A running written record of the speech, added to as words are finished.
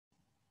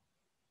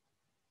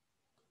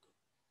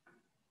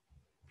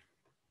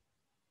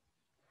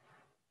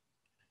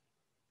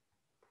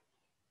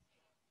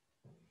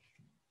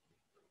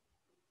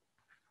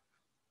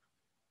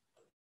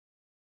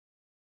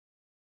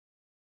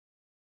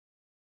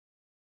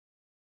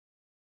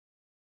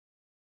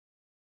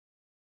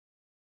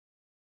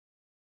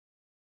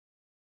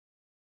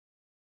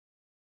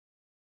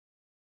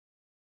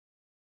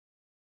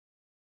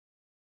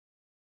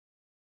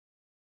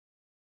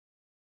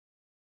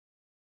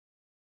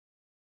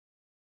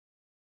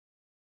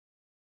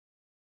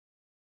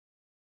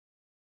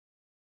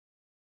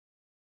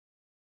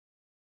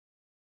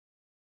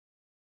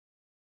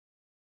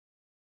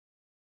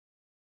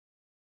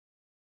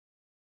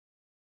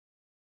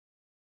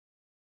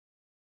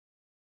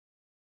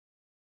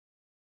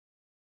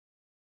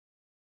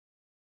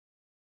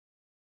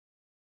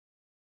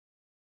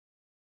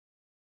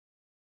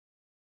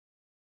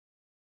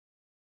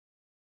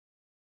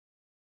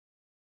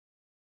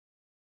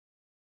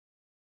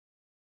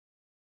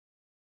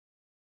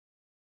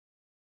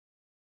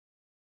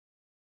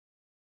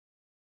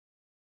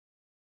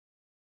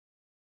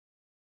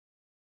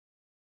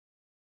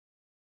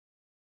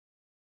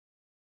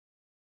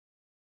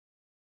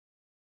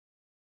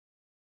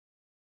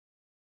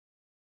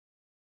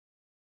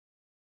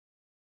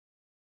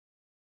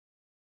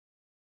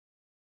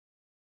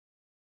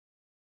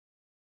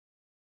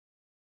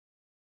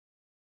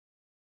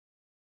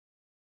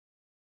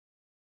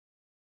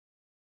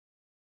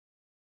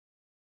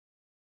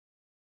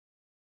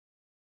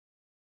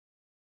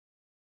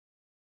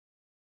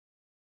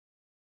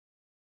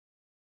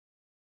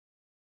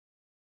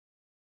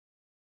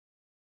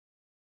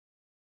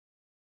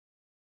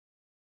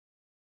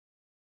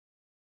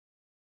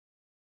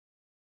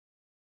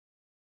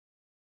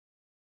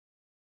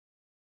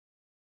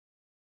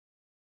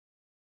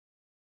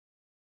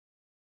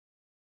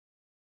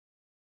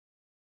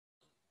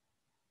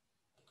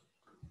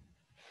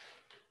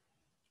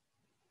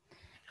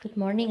Good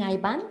morning,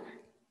 Ivan.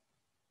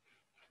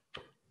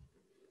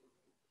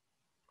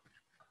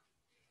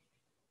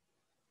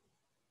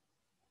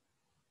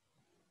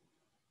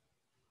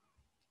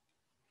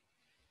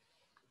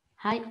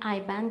 Hi,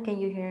 Ivan, can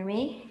you hear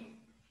me?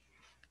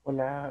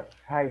 Hola,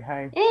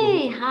 hi.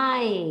 Hey,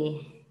 hi.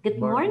 Good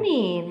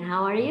Morning. morning.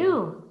 How are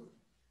you?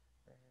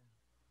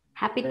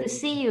 Happy to Thank-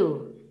 see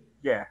you.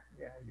 Yeah.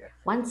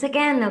 Once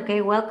again,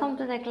 okay, welcome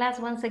to the class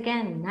once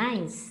again.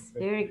 Nice,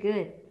 very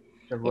good.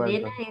 You're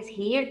Elena welcome. is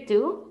here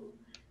too.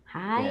 Yeah.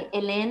 Hi,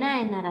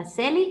 Elena and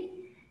Araceli.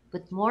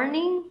 Good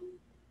morning.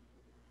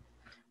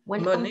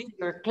 Welcome Morning. to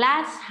your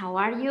class. How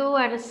are you,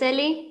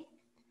 Araceli?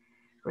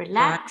 Fine.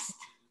 Relaxed?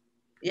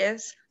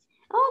 Yes.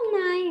 Oh,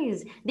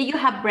 nice. Did you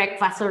have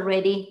breakfast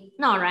already?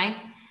 No, right?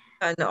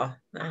 No,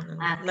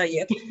 Okay. not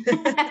yet.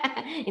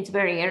 It's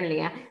very early.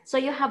 Huh? So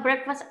you have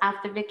breakfast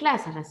after the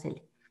class,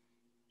 Araceli?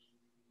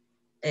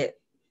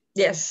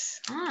 Yes.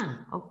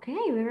 Ah,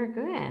 okay, very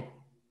good.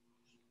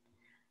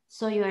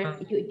 So you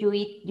Um,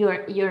 eat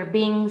your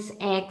beans,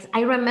 eggs.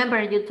 I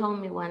remember you told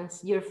me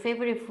once your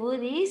favorite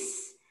food is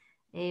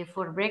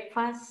for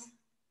breakfast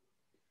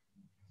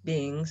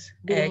beans,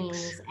 eggs,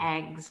 beans,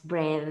 eggs,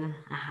 bread.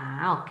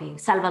 Okay,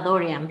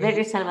 Salvadorian,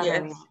 very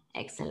Salvadorian. yes,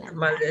 Excellent.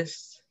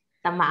 tamales,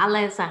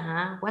 Tamales.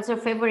 What's your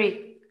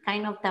favorite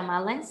kind of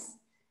tamales?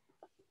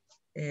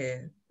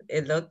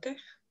 elote,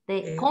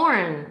 The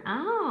corn.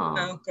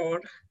 Oh,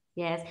 corn,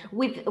 yes.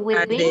 With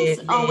and beans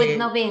or with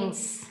no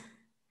beans?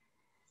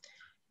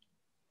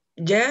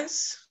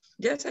 yes,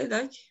 I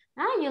like.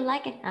 Ah, you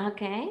like it.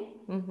 Okay.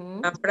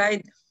 Mm-hmm. And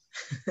fried.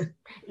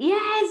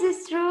 Yes,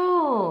 it's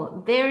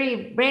true.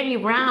 Very, very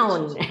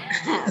brown,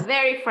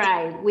 very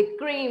fried with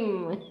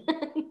cream.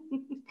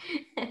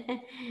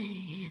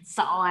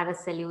 So,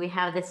 Araceli, we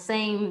have the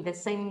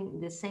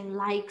same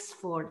likes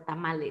for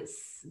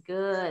tamales.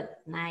 Good,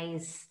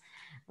 nice.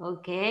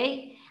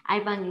 Okay,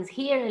 Ivan is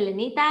here.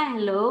 Elenita,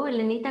 hello,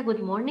 Elenita.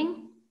 Good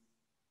morning.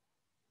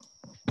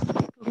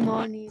 Good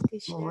morning,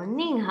 teacher.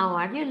 Morning. How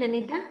are you,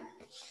 Elenita?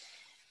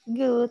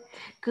 Good.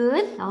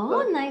 Good.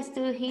 Oh, nice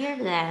to hear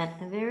that.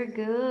 Very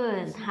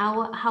good.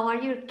 How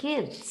are your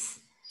kids?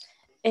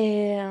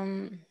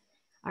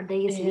 Are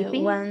they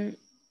sleeping?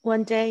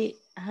 One day,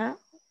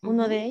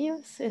 uno de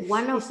ellos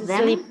One is of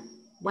them? sleep.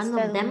 One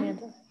Está of them?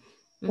 durmiendo.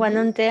 One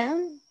of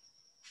them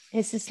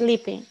is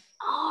sleeping.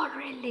 Oh,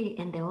 really?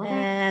 And the other?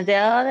 And the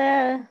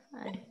other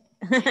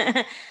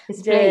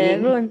Is the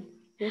playing. run.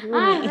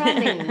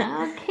 Running.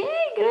 Okay,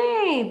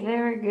 great.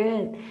 Very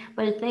good.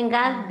 Well, thank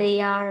God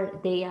they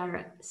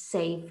are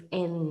safe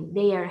and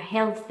they are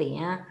healthy.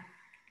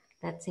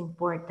 That's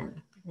important.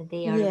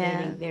 They are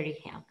very, Yeah. very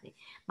healthy.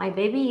 My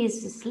baby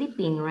is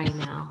sleeping right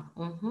now.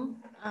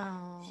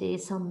 Oh. She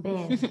is on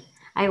bed.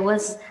 I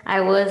was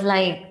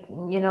like,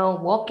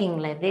 walking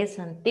like this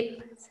on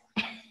tips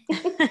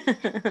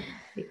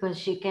because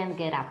she can't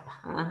get up.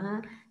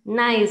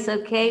 Nice.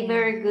 Okay,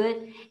 very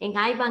good. And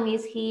Ivan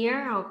is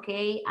here.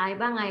 Okay,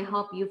 Ivan, I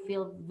hope you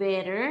feel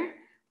better.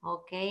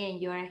 Okay,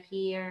 and you are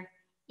here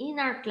in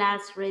our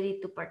class ready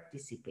to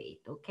participate.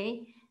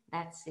 Okay,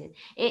 that's it.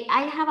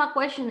 I have a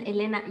question,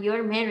 Elena.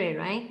 You're married,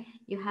 right?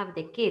 You have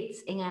the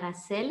kids. And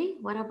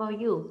Araceli, what about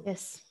you?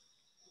 Yes.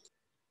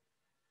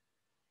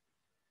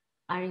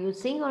 Are you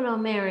single or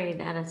married,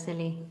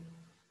 Araceli?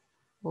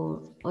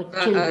 Or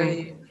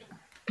children?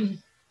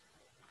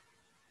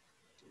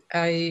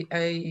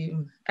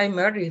 I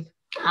married.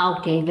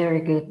 Okay,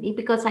 very good.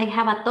 Because I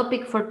have a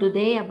topic for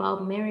today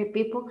about married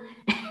people.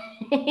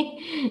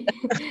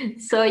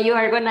 So you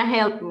are gonna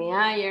help me,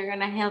 You're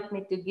gonna help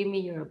me to give me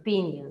your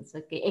opinions,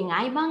 okay? And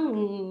Ivan,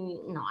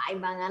 no,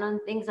 Ivan, I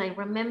don't think so. I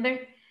remember,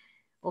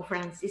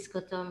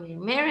 Francisco told me,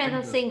 married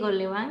or single,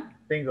 Ivan?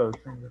 Single.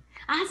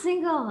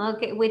 Single,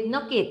 okay, with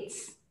no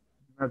kids.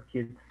 Not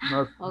kids.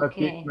 Not kids.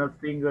 Okay. Not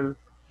single.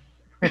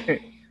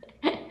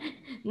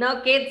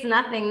 No kids,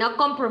 nothing, no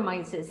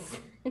compromises.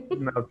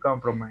 No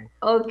compromise.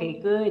 Okay,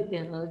 good.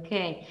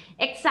 Okay.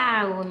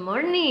 Exa, good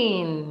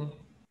morning.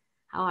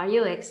 How are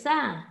you,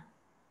 Exa?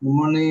 Good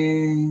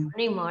morning.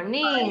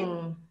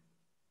 Morning.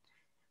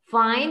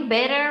 Fine,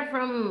 better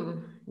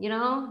from,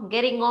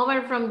 getting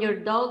over from your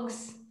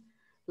dog's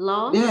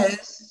loss?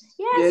 Yes,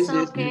 Yes.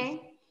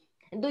 okay.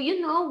 Do you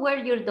know where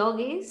your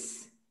dog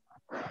is?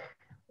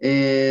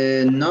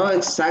 Not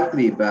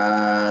exactly,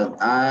 but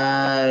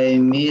I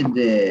meet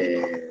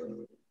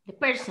The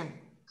person.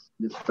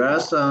 the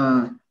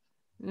person,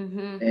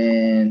 Mm-hmm.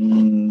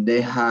 and they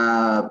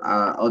have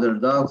other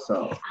dogs.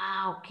 So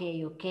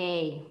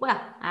Okay. Well,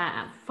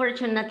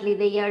 fortunately,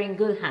 they are in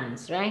good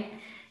hands, right?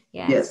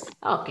 Yes. yes.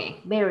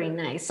 Okay, very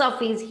nice.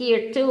 Sophie is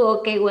here too.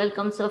 Okay,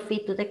 welcome, Sophie,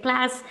 to the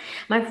class.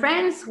 My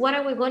friends, what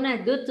are we going to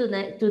do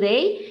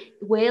today?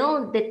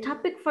 Well, the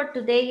topic for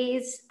today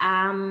is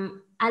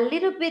a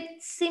little bit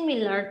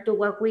similar to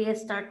what we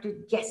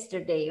started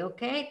yesterday,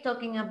 okay?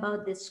 Talking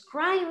about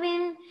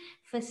describing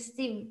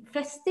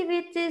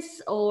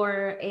festivities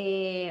or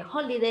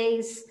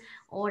holidays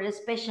or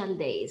special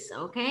days,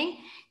 okay?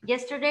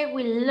 Yesterday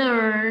we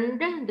learned,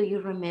 do you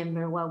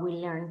remember what we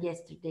learned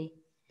yesterday?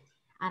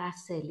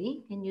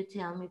 Araceli, can you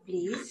tell me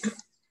please?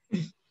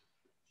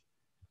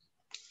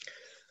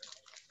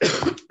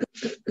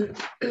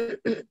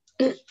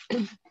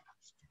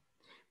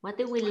 What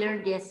did we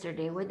learn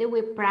yesterday? What did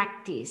we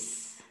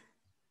practice?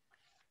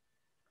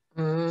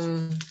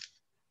 I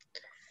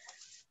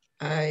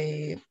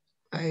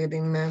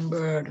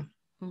remember.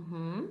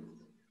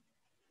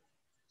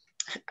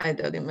 I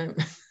don't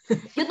remember.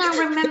 You don't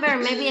remember?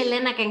 Maybe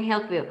Elena can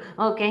help you.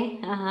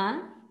 Okay. I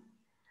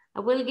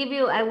will give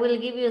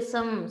you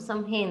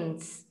some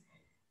hints.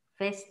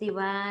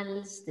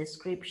 Festivals,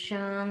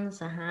 descriptions.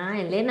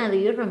 Elena, do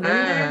you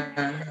remember?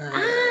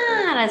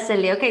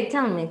 Araceli. Okay,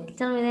 tell me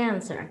the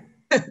answer.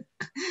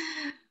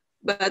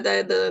 But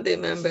I don't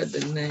remember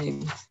the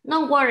name.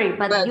 Don't worry,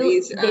 but you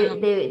it's,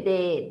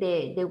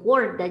 the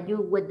word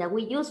that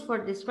we use for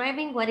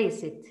describing, what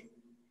is it?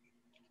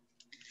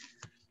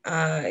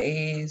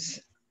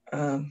 Is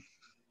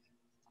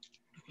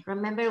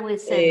remember we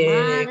said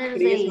Mother's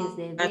Day is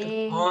the Christmas,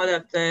 day.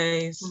 Mother's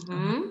Day,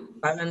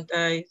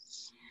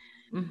 Valentine's.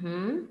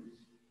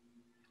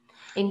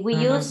 And we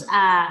use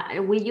a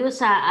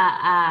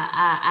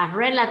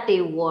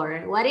relative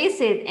word. What is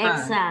it,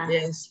 Exa?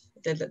 Yes,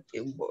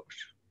 relative word.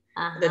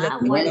 What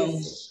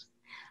is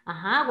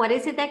it? What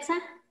is it, Exa?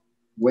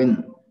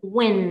 When.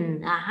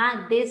 When.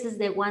 This is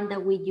the one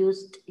that we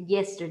used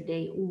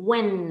yesterday.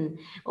 When.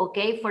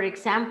 Okay. For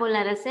example,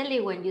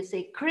 Araceli, when you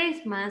say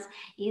Christmas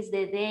is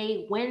the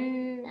day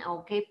when,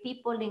 okay,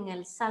 people in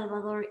El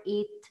Salvador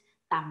eat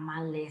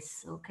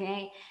tamales.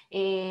 Okay.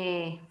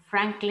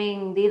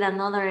 Franklin did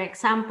another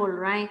example,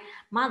 right?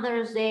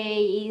 Mother's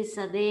Day is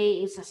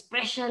a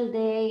special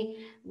day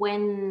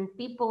when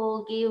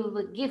people give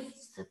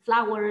gifts,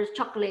 flowers,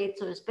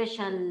 chocolates, or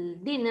special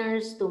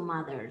dinners to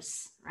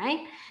mothers,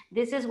 right?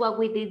 This is what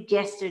we did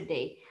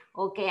yesterday.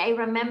 Okay, I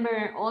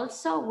remember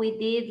also we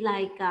did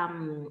like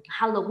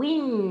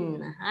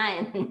Halloween.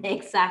 And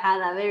Exa had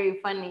a very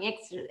funny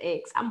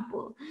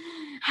example.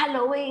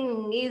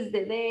 Halloween is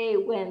the day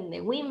when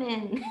the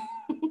women...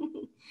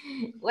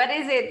 What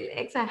is it,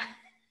 Exa?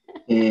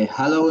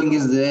 Halloween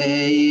is the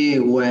day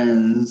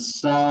when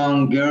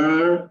some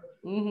girl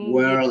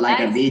wear like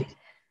a bitch.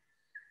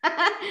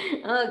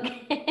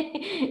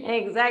 Okay,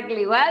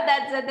 exactly. Well,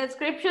 that's a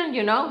description,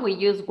 you know, we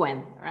use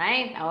when,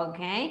 right?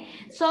 Okay,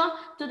 so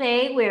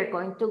today we're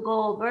going to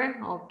go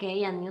over,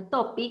 okay, a new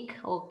topic,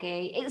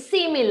 okay, it's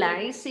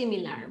similar,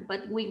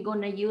 but we're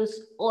gonna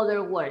use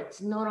other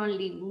words, not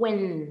only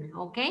when,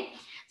 okay?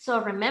 So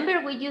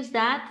remember, we use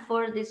that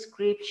for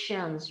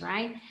descriptions,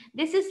 right?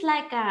 This is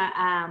like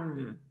a,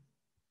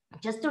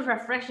 just to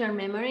refresh your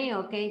memory,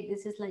 okay,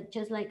 this is like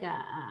just like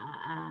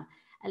a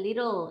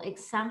little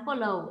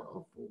example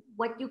of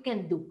what you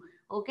can do,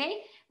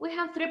 okay? We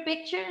have three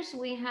pictures.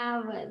 We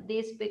have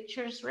these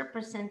pictures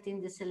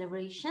representing the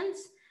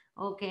celebrations,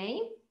 okay?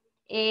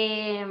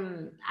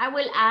 I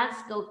will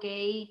ask,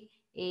 okay,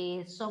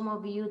 some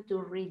of you to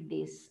read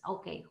this.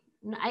 Okay,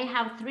 I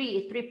have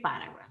three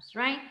paragraphs,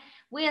 right?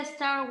 We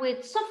start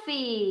with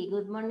Sophie.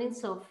 Good morning,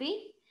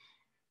 Sophie.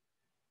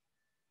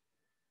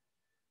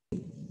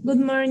 Good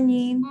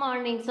morning.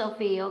 Morning,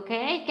 Sophie,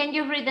 okay? Can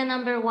you read the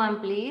number one,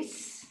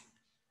 please?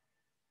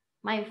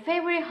 My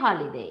favorite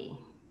holiday.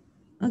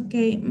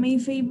 Okay, my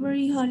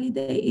favorite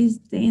holiday is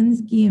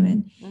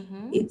Thanksgiving.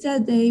 It's a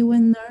day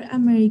when North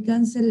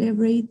Americans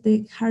celebrate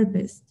the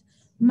harvest.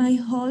 My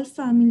whole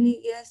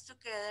family gets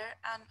together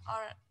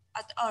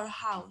at our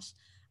house.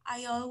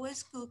 I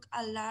always cook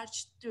a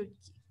large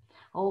turkey.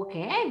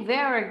 Okay,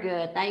 very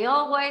good. I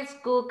always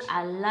cook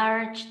a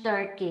large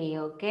turkey,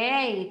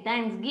 okay?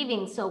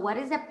 Thanksgiving. So what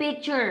is the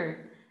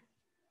picture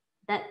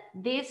that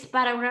this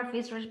paragraph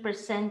is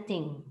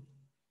representing?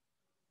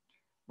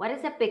 What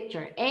is the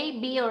picture?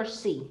 A, B, or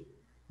C?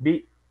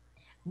 B.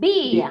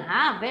 B,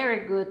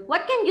 very good.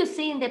 What can you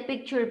see in the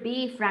picture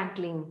B,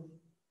 Franklin?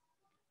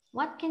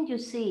 What can you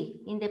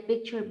see in the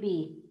picture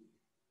B?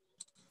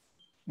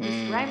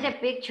 Describe the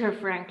picture,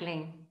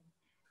 Franklin.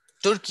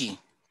 Turkey.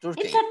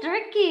 It's a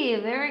turkey.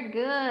 Very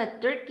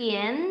good. Turkey.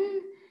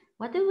 And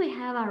what do we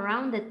have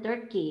around the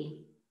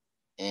turkey?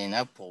 An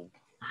apple.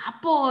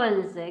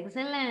 Apples.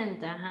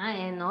 Excellent.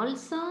 And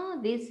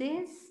also this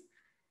is?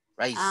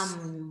 Rice.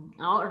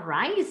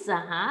 Rice.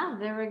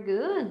 Very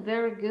good.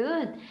 Very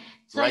good.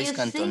 So rice you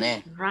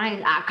cantonais. See,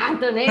 rice.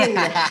 Cantonais.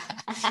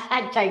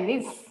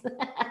 Chinese.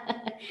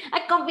 A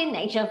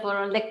combination for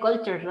all the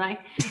cultures, right?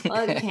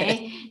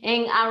 Okay.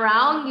 And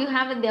around you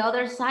have it the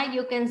other side,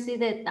 you can see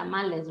the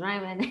tamales,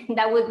 right? And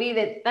that would be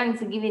the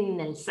Thanksgiving in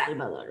El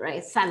Salvador,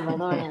 right?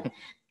 Salvadorian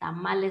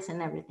tamales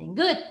and everything.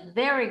 Good.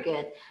 Very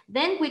good.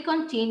 Then we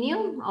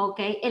continue.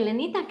 Okay.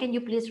 Elenita, can you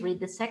please read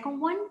the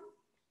second one?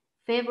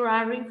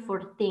 February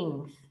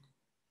 14th.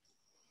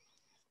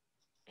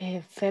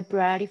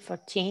 February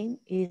 14th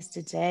is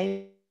the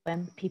day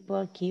when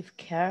people give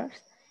cards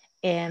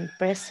and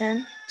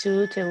presents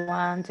to the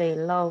one they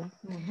love.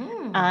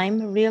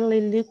 I'm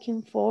really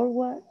looking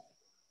forward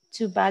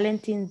to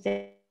Valentine's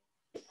Day.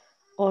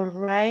 All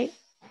right,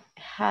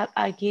 have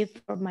a gift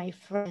for my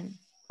friend.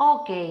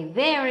 Okay,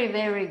 very,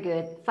 very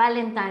good.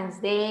 Valentine's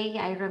Day.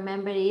 I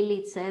remember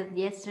Ili said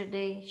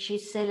yesterday she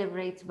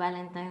celebrates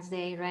Valentine's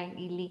Day, right,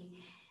 Ili?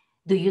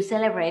 Do you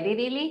celebrate it,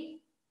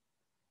 Ili?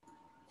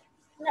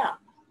 No.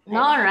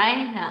 No,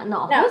 right? No.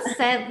 No. Who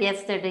said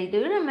yesterday? Do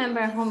you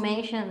remember who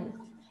mentioned?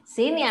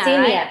 Senior,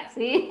 Senior. right?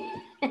 See?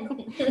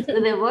 To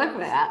the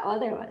boyfriend,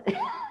 other one.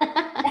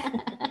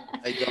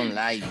 I don't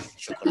like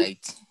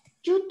chocolate.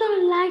 You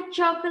don't like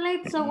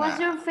chocolate, so what's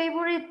Nah. your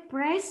favorite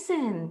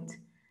present?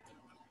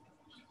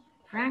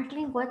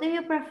 Franklin, what do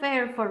you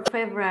prefer for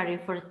February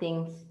for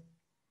things?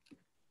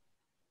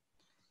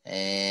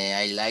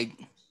 I like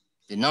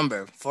the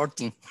number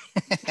 14.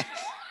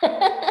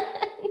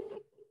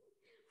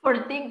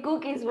 14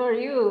 cookies for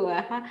you.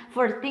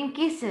 14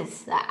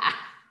 kisses.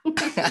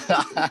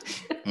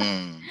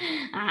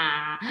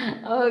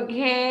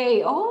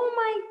 Okay. Oh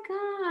my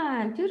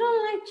God. You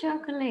don't like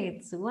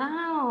chocolates.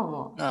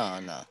 Wow.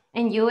 No.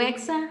 And you,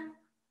 Exa?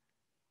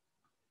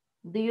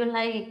 Do you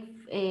like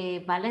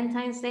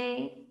Valentine's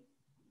Day?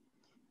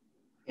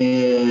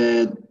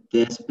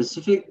 The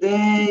specific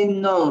day,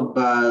 no,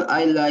 but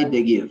I like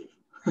the gift.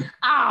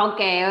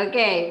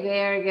 Okay.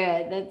 Very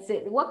good. That's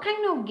it. What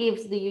kind of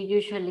gifts do you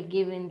usually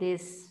give in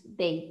this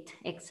date,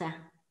 Exa,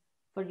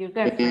 for your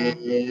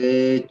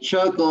girlfriend?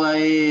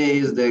 Chocolate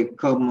is the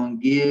common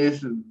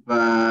gift,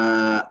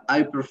 but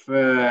I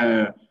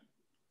prefer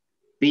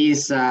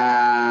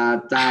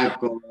pizza,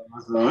 tacos.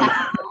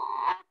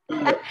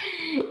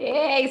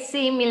 Hey,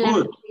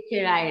 similar to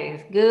teacher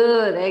Iris.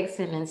 Good,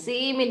 excellent.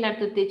 Similar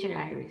to teacher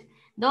Iris.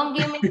 Don't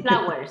give me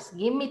flowers,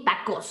 give me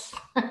tacos.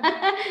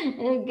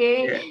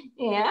 Okay,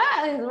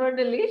 yeah, it's more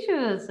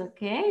delicious.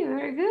 Okay,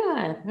 very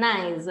good.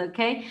 Nice,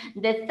 okay.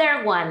 The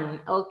third one,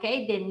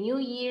 okay, the New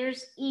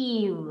Year's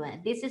Eve.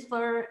 This is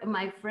for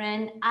my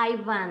friend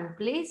Ivan.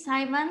 Please,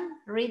 Ivan,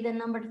 read the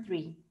number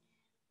 3.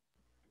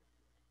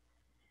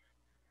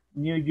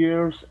 New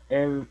Year's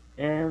Eve,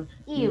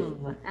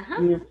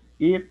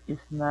 Eve is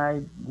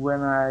night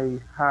when I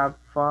have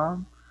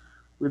fun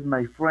with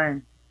my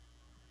friends.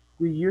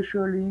 We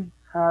usually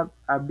have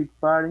a big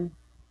party.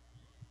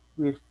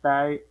 We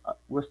stay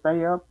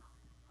up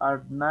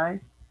at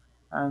night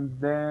and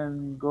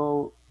then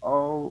go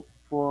out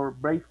for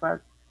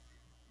breakfast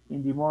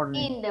in the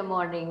morning. In the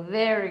morning,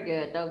 very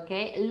good,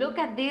 okay. Look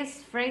at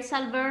this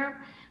phrasal verb.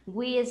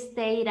 We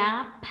stayed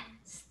up,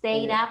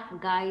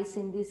 guys,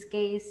 in this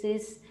case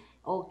is,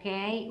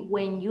 okay,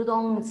 when you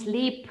don't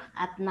sleep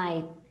at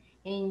night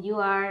and you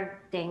are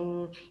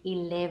 10,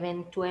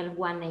 11, 12,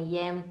 1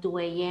 a.m., 2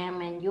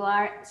 a.m. and you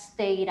are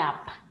stayed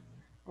up,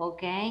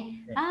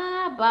 okay.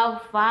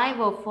 About 5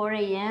 or 4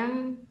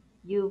 a.m.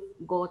 you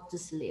go to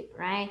sleep,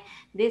 right?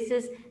 This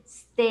is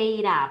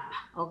stayed up,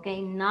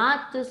 okay,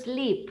 not to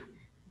sleep,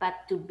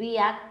 but to be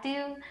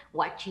active,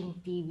 watching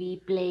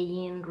TV,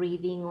 playing,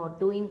 reading, or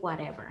doing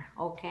whatever,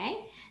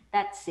 okay?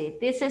 That's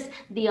it. This is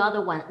the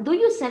other one. Do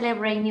you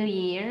celebrate New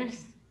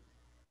Year's?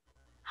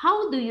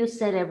 How do you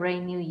celebrate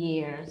New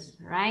Year's,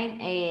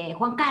 right?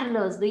 Juan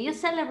Carlos, do you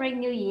celebrate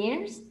New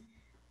Year's?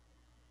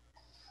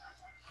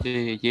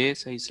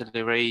 Yes, I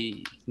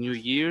celebrate New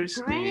Year's.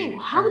 Great.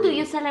 How do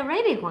you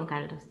celebrate it, Juan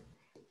Carlos?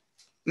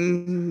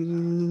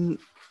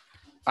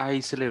 I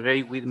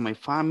celebrate with my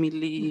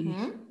family.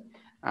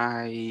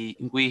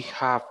 We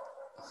have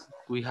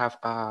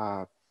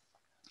a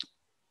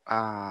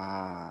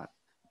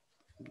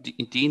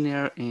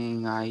dinner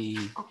and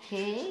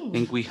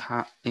we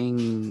have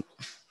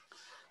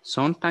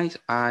sometimes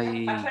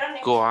I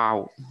go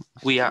out.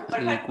 We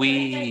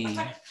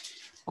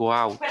go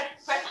out.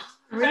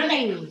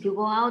 Really? You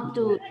go out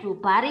to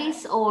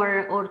parties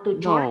or to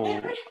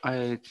church?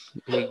 No,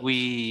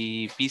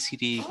 we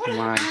visited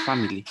my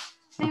family.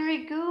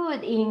 Very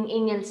good.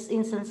 In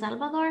San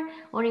Salvador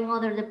or in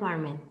other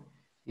department?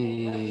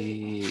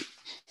 In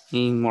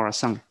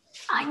Morazan.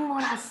 In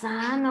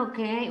Morazan,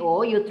 okay.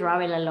 Oh, you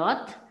travel a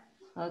lot?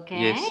 Okay,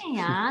 Yes.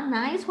 yeah,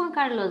 nice, Juan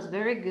Carlos,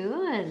 very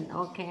good,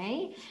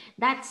 okay.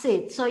 That's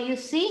it. So you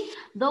see,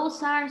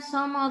 those are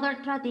some other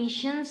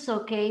traditions,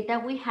 okay,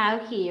 that we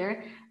have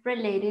here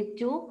related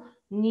to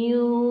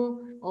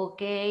new,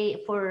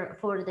 okay,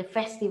 for the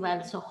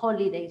festivals, so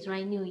holidays,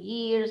 right? New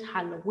Year's,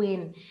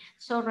 Halloween.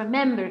 So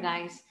remember,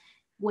 guys,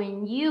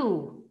 when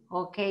you,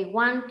 okay,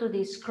 want to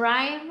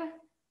describe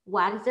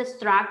what is the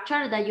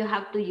structure that you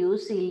have to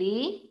use,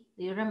 Ili?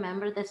 Do you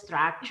remember the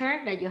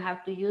structure that you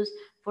have to use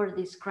for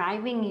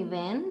describing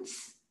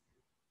events?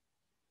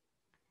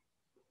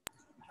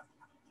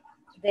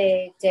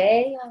 The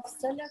day of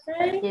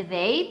celebrate. The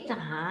date,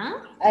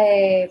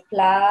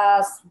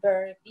 Plus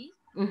verb be.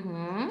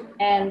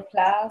 And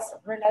plus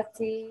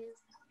relative.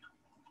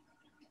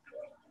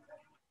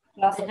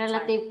 The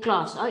relative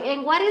clause. Oh,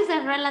 and what is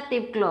the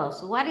relative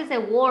clause? What is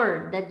the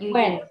word that you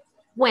use?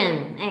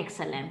 When.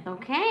 Excellent.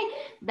 Okay,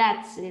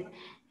 that's it.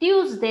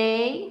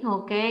 Tuesday,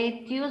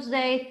 okay,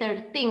 Tuesday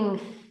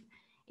 13th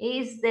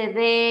is the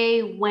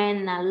day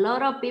when a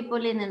lot of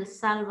people in El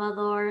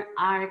Salvador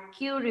are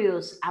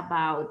curious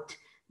about,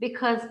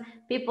 because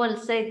people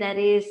say that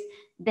is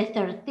the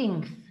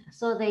 13th,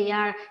 So they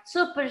are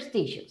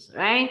superstitious,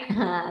 right?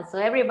 So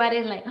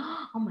everybody's like,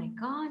 oh my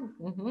God.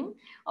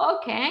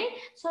 Okay,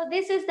 so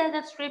this is the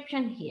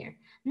description here.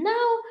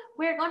 Now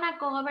we're gonna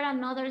go over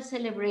another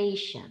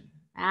celebration.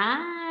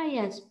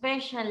 A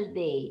special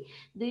day.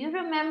 Do you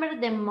remember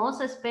the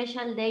most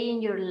special day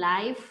in your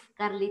life,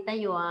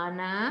 Carlita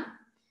Joanna?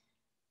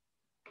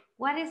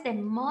 What is the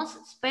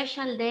most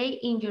special day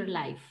in your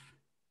life?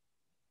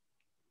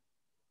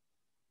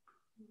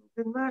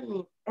 Good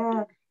morning.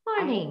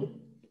 Morning.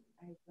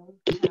 I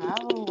don't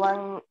have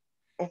one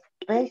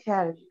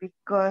special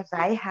because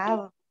I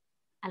have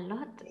a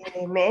lot.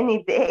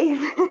 Many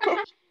days.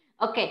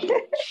 Okay,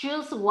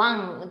 choose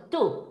one,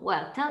 two.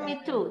 Well, tell me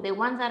two. The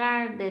ones that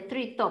are the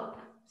three top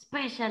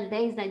special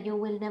days that you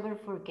will never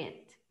forget.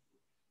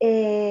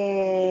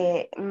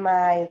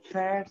 My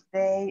first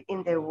day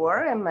in the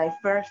work and my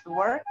first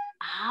work.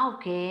 Ah,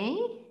 okay.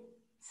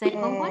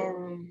 Second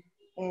one?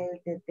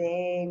 The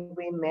day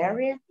we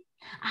married.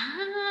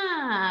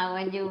 Ah,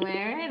 when you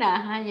married,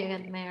 you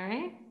got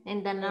married.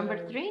 And the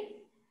number three?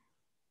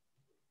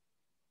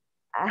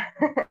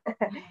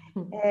 Okay,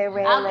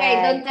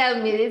 don't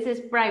tell me, this is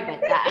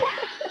private.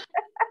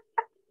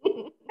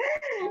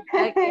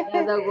 Okay,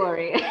 no, don't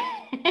worry.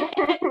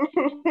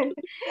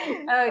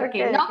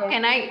 Okay, no,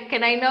 okay.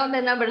 Can I know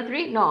the number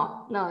three?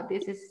 No,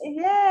 this is.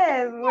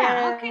 Yes.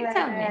 Yeah, okay,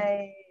 tell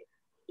me.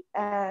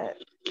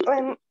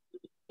 When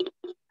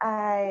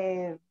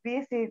I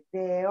visit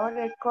the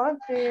other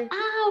countries.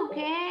 Ah,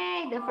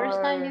 okay. The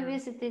first time you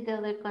visited the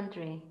other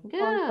country.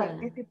 Good. Or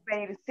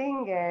participate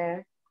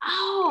singer.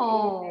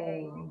 Oh.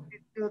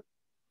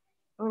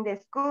 In the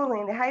school,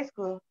 in the high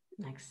school.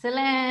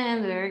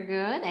 Excellent. Very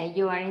good. And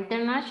you are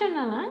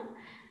international, huh?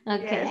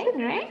 Okay, yes.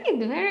 Great.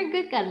 Very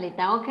good,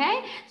 Carlita.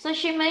 Okay. So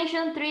she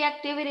mentioned three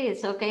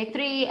activities. Okay.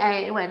 Three,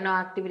 well, no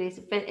activities,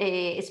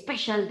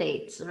 special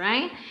dates,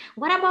 right?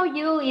 What about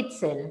you,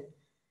 Itzel?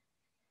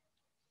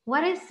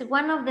 What is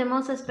one of the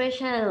most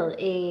special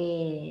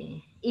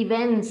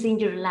events in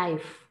your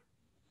life?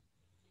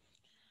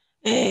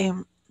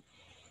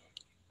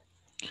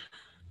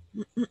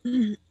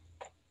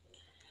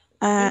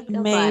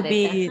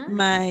 Maybe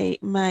my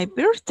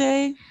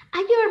birthday.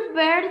 Your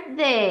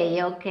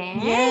birthday, okay.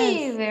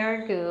 Yes.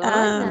 Very good.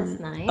 That's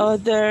nice.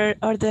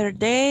 Other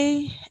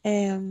day,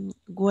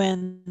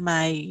 when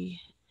my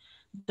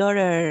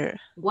daughter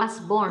was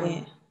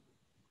born.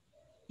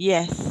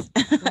 Yes.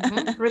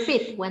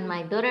 Repeat, when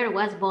my daughter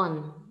was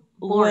born.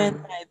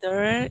 When my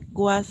daughter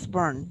was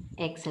born.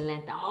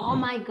 Excellent. Oh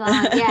my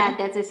God. Yeah,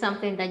 that is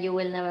something that you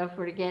will never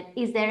forget.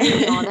 Is there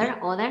any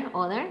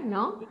other?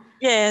 No?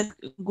 Yes,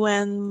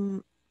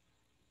 when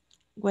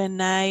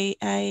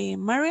I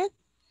married.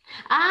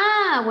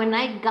 Ah, when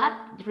I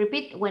got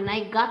married. When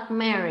I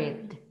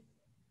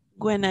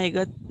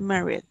got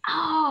married.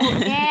 Oh,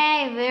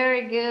 okay.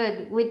 Very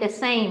good. With the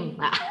same.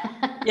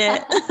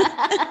 Yeah.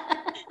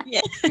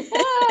 Yeah.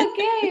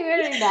 Okay,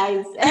 very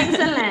nice.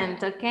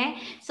 Excellent. Okay.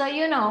 So,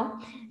 you know,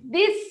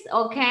 this,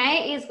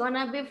 okay, is going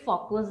to be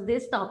focused.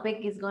 This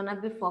topic is going to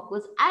be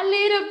focused a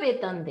little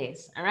bit on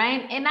this. All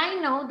right. And I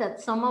know that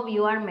some of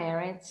you are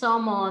married,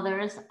 some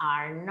others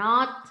are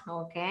not.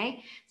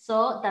 Okay.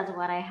 So that's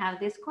what I have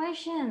this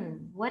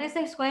question. What is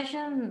this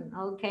question?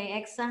 Okay,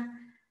 Exa,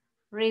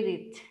 read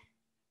it.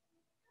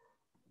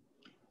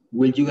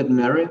 Will you get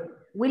married?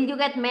 Will you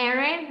get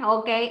married?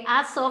 Okay.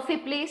 Ask Sophie,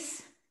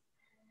 please.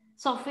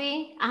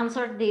 Sophie,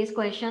 answer this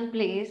question,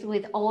 please,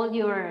 with all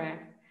your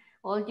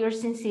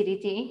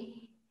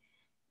sincerity.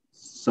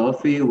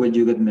 Sophie, will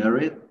you get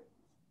married?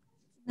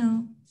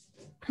 No.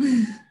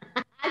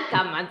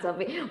 Come on,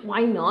 Sophie.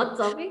 Why not,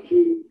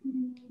 Sophie?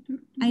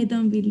 I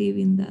don't believe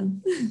in that.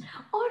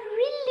 Oh,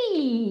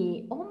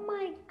 really? Oh,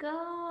 my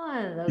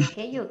God.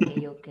 Okay.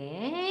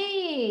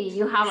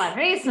 You have a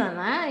reason,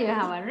 huh? You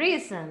have a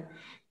reason.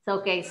 So,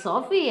 okay,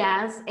 Sophie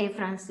asks,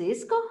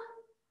 Francisco?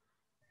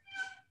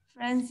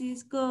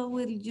 Francisco,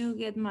 will you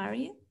get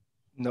married?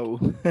 No.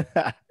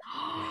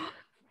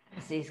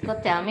 Francisco,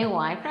 tell me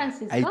why,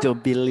 Francisco? I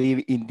don't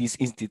believe in this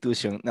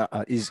institution. No,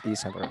 it's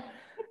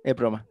a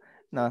broma.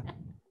 No.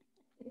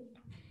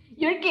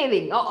 You're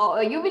kidding. Oh,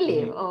 you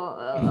believe.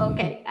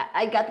 Okay.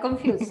 I got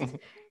confused.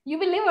 You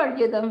believe or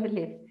you don't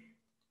believe?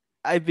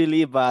 I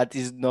believe, but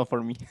it's not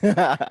for me.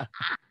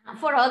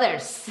 For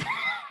others.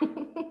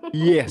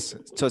 Yes,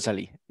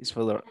 totally. It's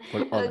for others.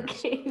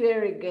 Okay,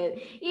 very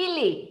good.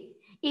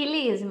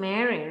 Ili is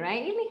married,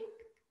 right, Ili?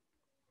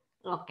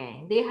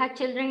 Okay. Do you have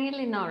children,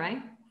 Ili? No,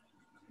 right?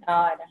 No,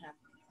 I don't have.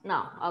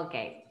 No,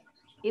 okay.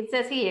 It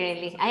says here,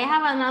 Ili. I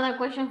have another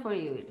question for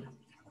you, Ili.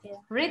 Yeah.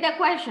 Read the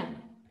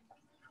question.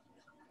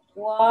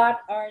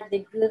 What are the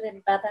good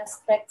and bad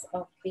aspects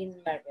of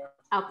being married?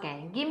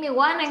 Okay, give me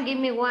one and give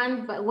me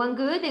one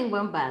good and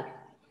one bad.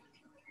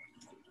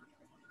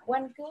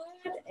 One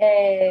good,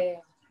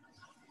 hey,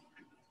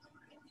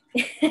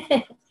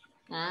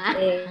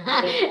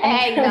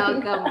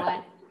 no, come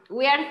on.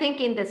 We are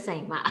thinking the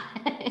same.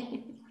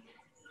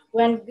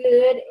 One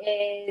good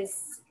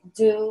is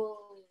do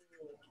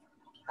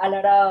a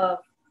lot of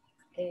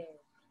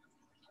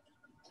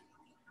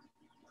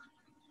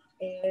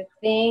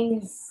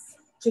things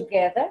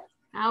together.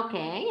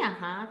 Okay,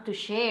 to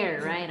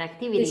share, right? To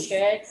Activities.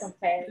 share,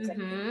 compare.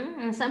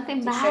 And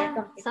something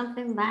bad,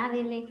 something bad,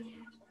 Lily.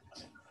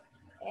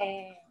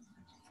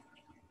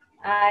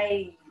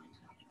 I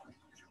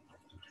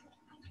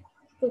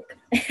cook.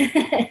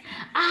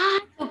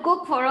 To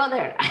cook for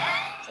other.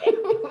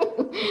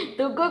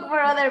 To cook for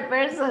other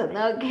person.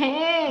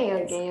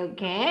 Okay.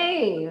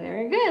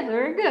 Very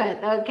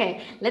good.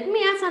 Okay, let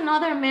me ask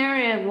another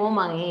married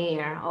woman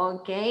here.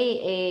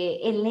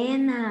 Okay,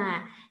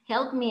 Elena,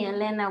 help me,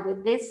 Elena,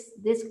 with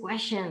this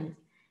question.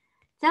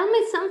 Tell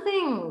me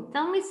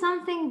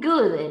something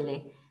good,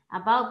 Eli,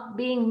 about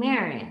being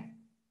married.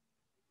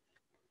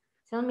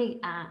 Tell me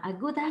a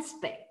good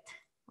aspect,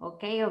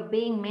 okay, of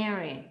being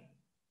married.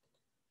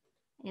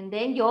 And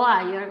then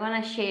you're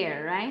gonna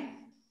share, right?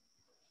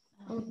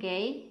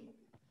 Okay.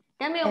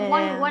 Tell me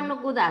one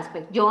good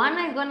aspect.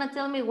 Joanna is gonna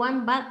tell me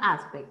one bad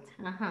aspect.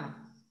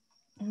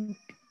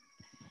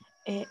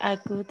 A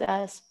good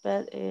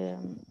aspect.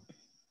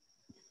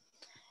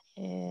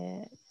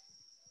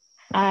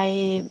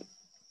 I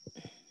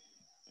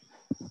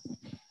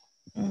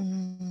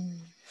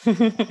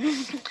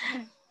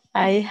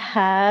I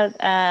had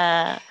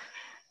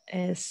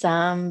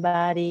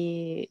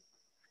somebody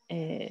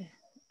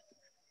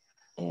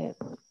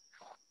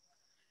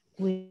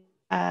with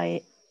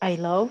I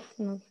love.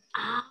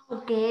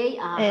 Okay.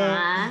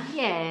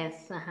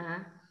 Yes.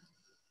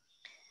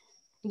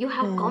 You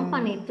have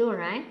company too,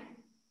 right?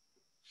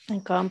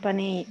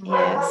 Company,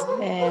 yes.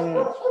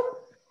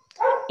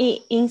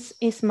 It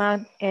is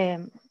much.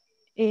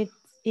 It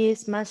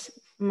is much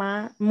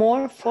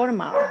more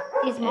formal.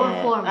 It's more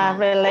formal. A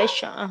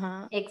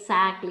relation.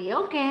 Exactly.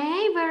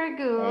 Okay. Very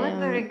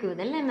good,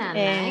 Elena.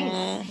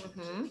 Nice.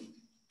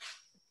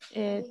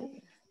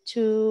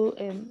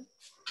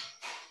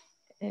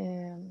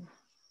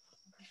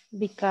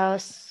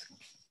 Because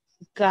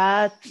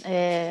God,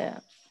 I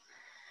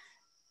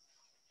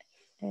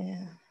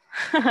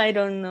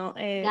don't know.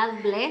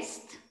 God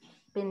blessed.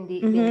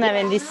 Una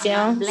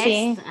bendición. Blessed.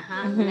 Sí.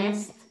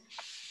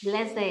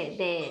 Bless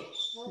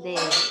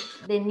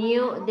the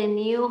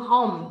new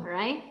home,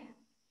 right?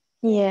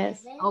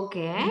 Yes.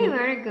 Okay,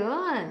 very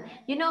good.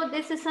 You know,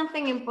 this is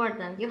something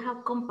important. You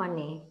have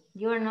company.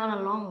 You are not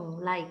alone.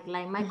 Like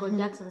Michael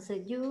Jackson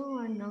said, you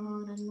are not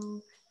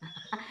alone.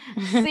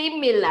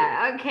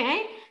 Similar.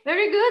 Okay.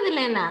 Very good,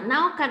 Elena.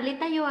 Now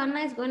Carlita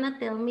Joanna is gonna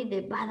tell me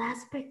the bad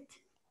aspect.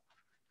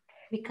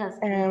 Because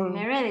being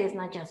married is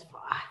not just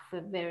for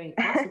very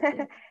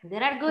positive.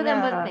 There are good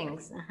and bad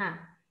things.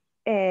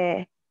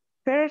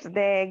 First,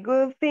 the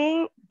good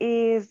thing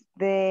is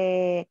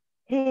he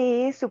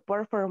is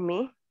support for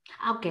me.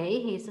 Okay,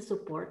 he's a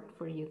support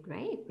for you.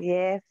 Great.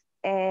 Yes,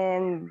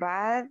 and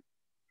bad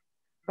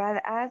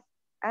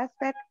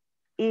aspect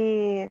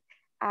is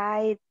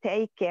I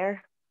take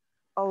care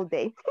all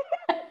day.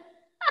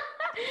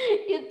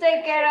 You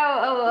take care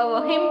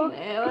of him all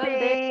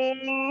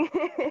day.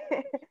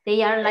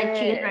 They are like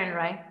children,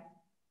 right?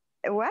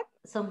 What?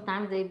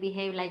 Sometimes they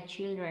behave like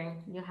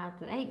children. You have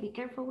to, hey, be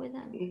careful with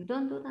that.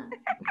 Don't do that.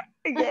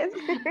 Yes.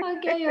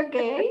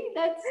 Okay.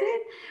 That's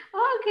it.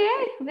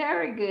 Okay,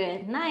 very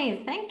good.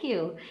 Nice. Thank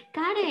you.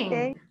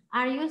 Karen,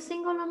 are you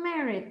single or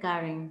married,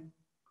 Karen?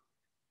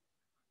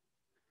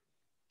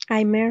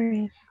 I'm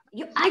married.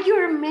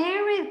 You're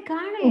married,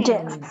 Karen?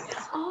 Yes.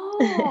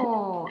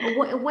 Oh,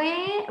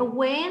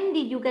 when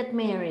did you get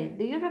married?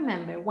 Do you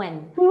remember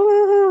when?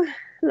 Ooh,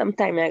 long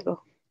time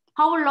ago.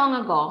 How long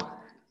ago?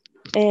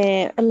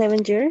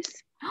 11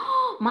 years.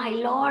 Oh, my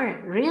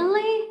Lord,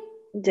 really?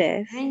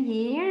 Yes. 10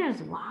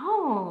 years,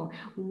 wow.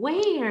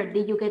 Where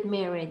did you get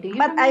married? Do you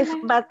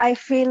remember? But I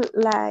feel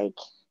like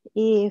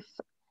if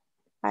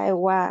like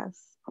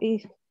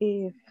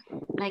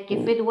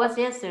if it was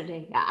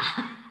yesterday.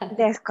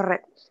 That's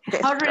correct.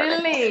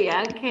 Really?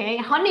 Okay.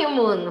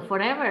 Honeymoon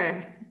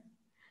forever.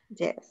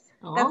 Yes.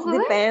 Oh, that's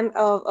good. depend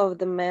of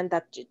the man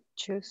that you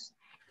choose.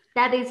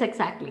 That is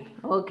exactly.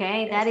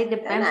 Okay. Yes. That it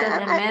depends on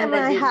the man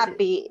that I'm you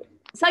happy.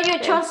 So you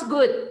chose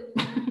good.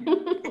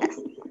 Yes.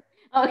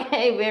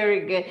 Okay,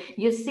 very good.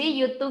 You see,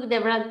 you took the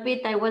Brad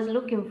Pitt I was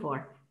looking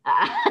for.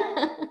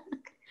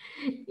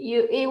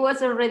 It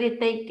was already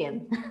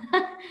taken.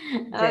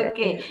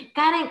 Okay.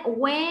 Karen,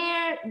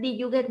 where did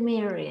you get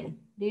married?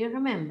 Do you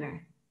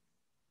remember?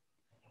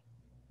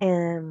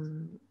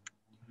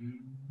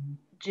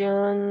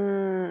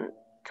 June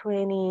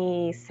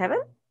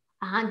 27th.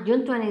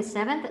 June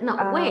 27th? No,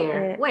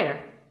 where?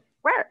 Where?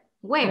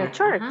 Where? In a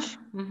church.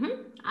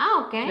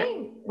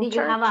 Okay. Did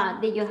you have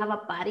a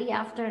party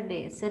after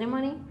the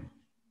ceremony?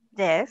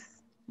 Yes.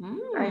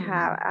 I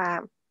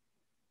have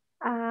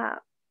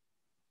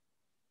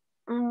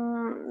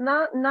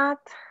not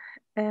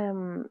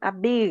a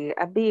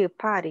big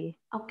party.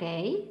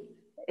 Okay.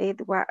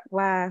 It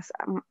was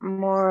more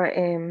for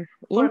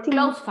intimate.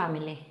 Close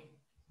family.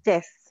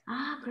 Yes.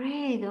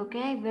 Great.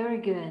 Okay, very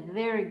good,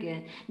 very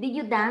good. Did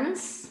you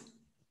dance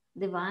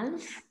the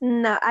vals?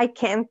 No, I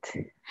can't.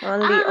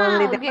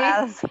 Only the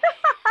vals.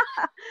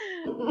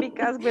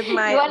 Because with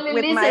my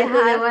husband,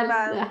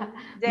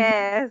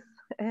 yes,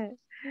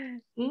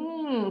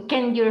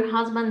 Can your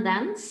husband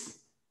dance?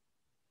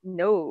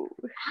 No.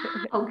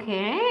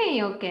 Okay,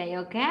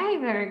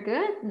 very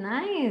good,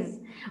 nice.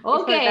 It's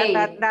for Okay.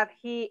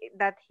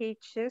 that he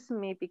choose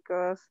me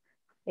because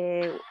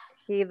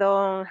he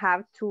don't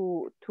have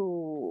to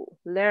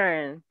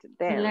learn to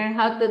dance. To learn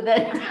how to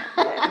dance.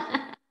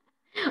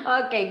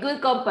 Okay,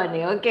 good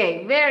company.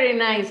 Okay, very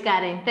nice,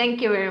 Karen.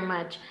 Thank you very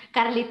much.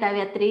 Carlita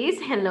Beatriz,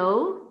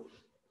 hello.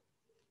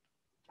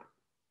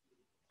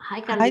 Hi,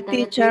 Carlita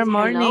teacher. Beatriz.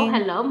 Morning.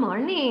 Hello,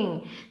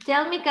 morning.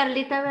 Tell me,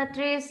 Carlita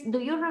Beatriz, do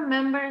you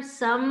remember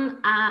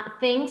some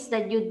things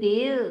that you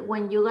did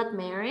when you got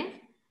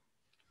married?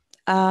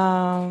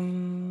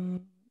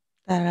 That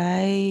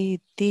I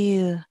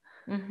did.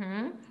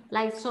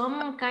 Like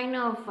some kind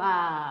of,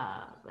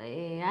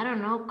 I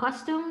don't know,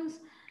 costumes?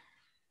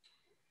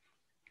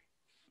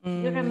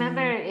 You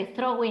remember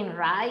throwing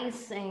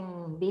rice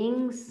and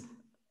beans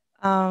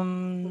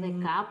to the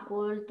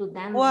couple to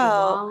dance the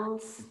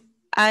waltz?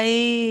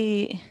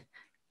 I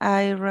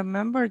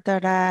remember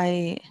that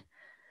I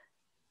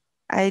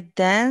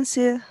danced.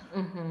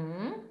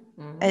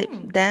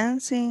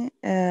 Dancing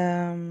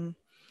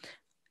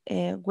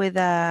with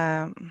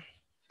a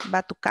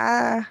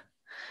batucada.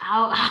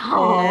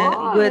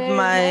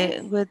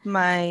 With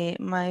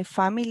my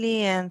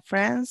family and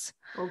friends.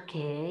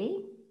 Okay.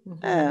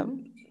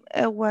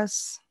 It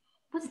was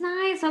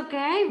nice.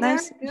 Okay,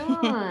 nice. Very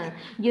good.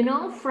 You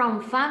know,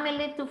 from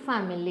family to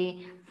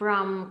family,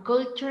 from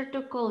culture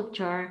to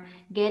culture,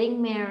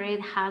 getting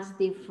married has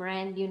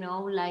different, you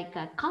know, like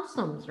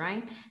customs,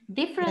 right?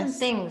 Different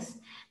things.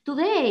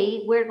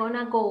 Today, we're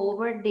gonna go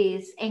over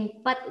this,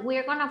 but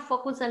we're gonna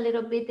focus a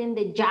little bit in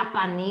the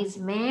Japanese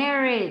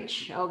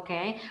marriage,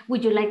 okay?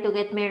 Would you like to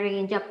get married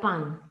in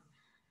Japan?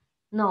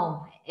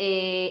 No.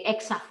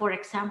 Except, for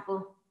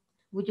example,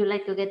 would you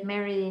like to get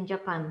married in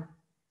Japan?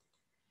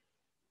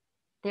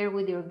 There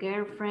with your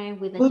girlfriend,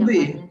 with a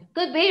Japanese.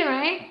 Could be,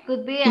 right?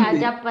 Could be a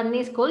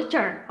Japanese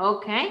culture,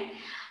 okay?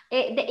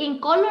 In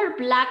color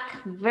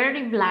black,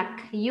 very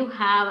black, you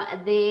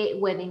have the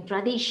wedding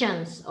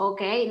traditions,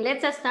 okay?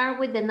 Let's start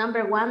with the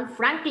number one.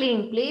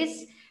 Franklin,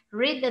 please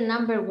read the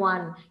number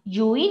one.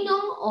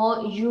 Yuino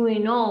or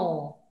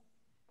yuino?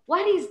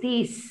 What is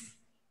this?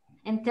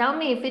 And tell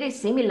me if it is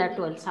similar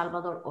to El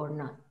Salvador or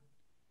not.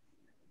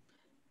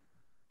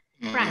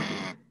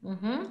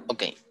 Franklin.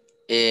 Okay.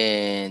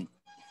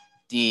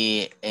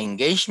 The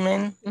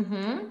engagement,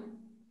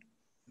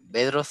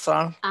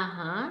 betrothal,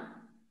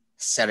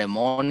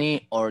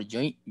 ceremony or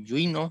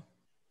yuino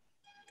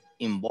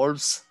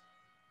involves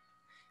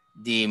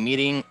the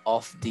meeting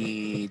of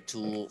the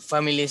two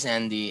families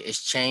and the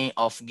exchange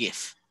of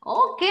gifts.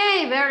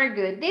 Okay, very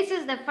good. This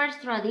is the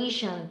first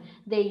tradition,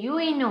 the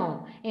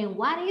yuino. And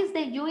what is the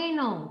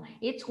yuino?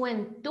 It's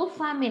when two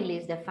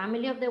families, the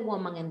family of the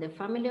woman and the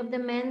family of the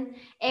man,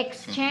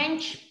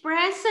 exchange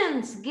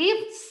presents,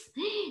 gifts.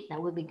 That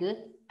would be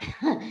good.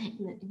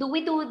 Do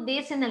we do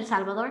this in El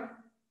Salvador?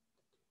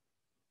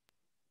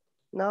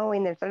 No,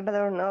 in El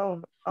Salvador,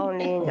 no.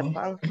 Only in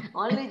Japan.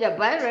 Only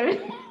Japan,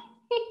 right?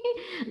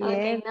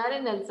 Okay, Yes. not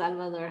in El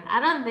Salvador. I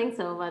don't think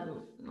so, but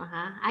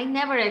I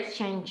never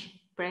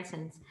exchange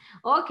presents.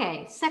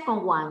 Okay,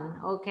 second one.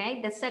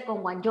 Okay, the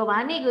second one.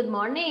 Giovanni, good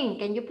morning.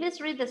 Can you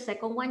please read the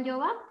second one,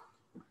 Giovanni?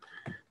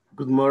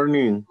 Good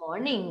morning.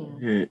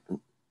 Morning.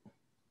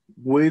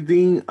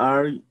 Weddings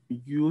are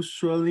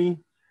usually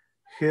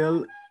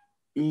held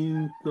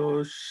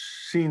into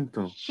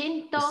Shinto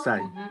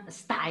style.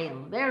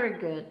 Style, very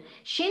good.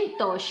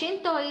 Shinto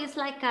is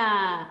like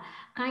a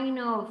kind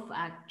of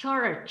a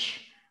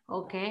church,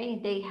 okay,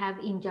 they have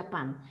in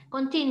Japan.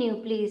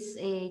 Continue, please,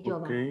 Giovanni.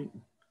 Okay.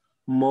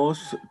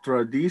 Most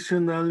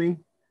traditionally,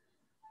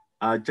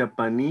 a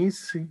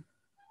Japanese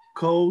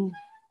couple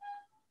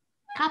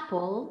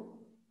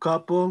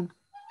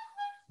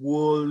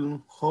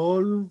will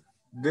hold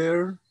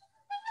their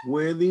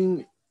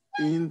wedding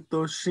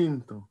into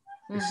Shinto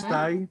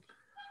style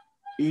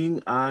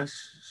in a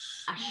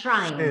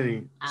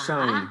shrine.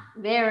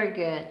 Very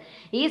good.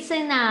 It's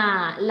in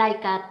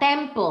like a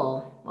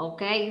temple,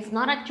 okay? It's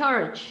not a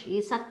church,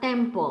 it's a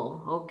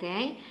temple,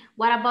 okay?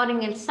 What about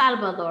in El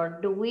Salvador?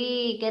 Do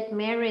we get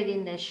married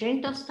in the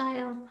Shinto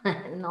style?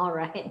 No,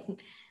 right?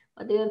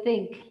 What do you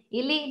think?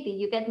 Ili, did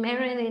you get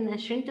married in a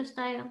Shinto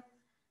style?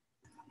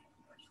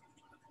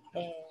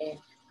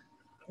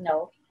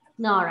 No.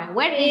 No, right.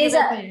 Where did you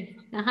get married?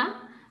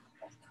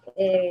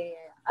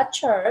 A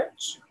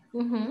church.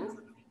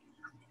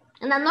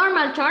 In a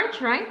normal church,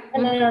 right?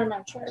 In a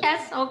normal church.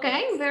 Yes,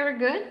 okay, very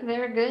good,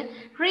 very good.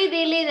 Read,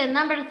 Ili, the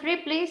number 3,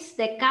 please.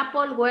 The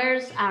couple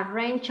wears a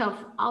range of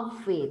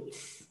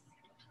outfits.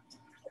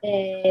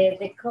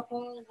 The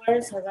couple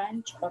wears a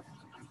range of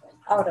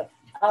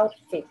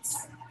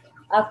outfits.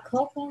 A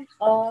couple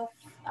of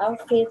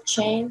outfit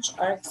change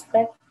are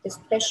expected,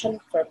 especially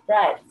for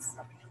brides.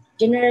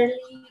 Generally,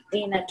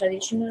 in a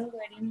traditional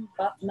wedding,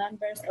 both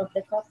members of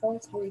the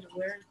couples will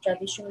wear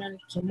traditional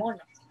kimonos.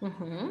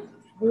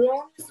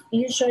 Grooms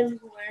usually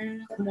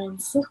wear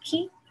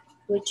monsuki,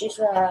 which is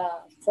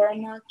a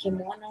formal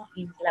kimono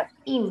in black.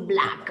 In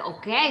black,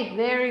 okay,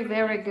 very,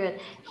 very good.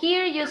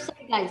 Here you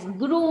say, guys,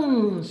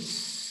 grooms.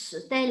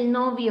 Este es el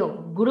novio,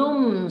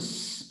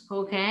 grooms,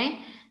 okay?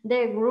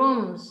 The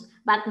grooms.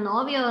 But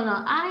novio,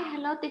 no. Hi,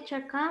 hello,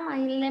 teacher, come.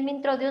 Let me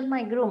introduce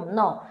my groom.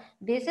 No,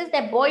 this is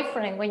the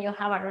boyfriend when you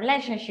have a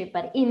relationship.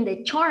 But in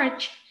the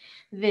church,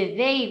 the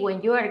day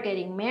when you are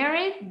getting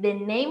married, the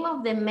name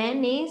of the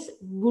man is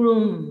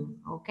groom,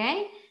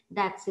 okay?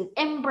 That's it.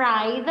 And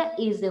bride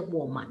is the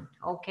woman,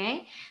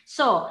 okay?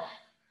 So,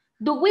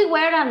 do we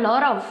wear a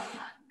lot of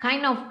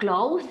kind of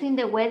clothes in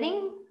the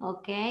wedding?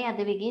 Okay, at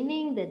the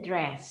beginning, the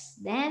dress.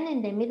 Then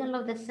in the middle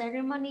of the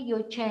ceremony,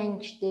 you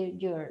change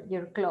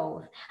your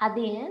clothes. At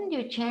the end,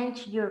 you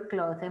change your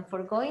clothes. And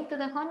for going to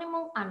the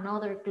honeymoon,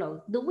 another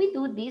clothes. Do we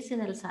do this in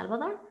El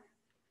Salvador?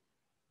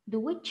 Do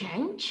we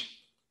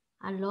change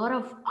a lot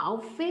of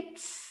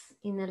outfits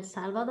in El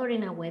Salvador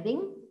in a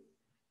wedding?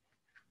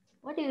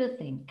 What do you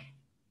think?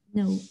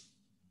 No.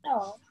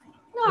 No.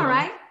 All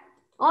right.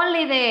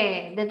 Only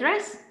the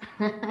dress?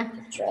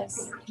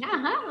 Dress.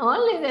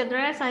 Only the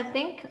dress, I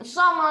think.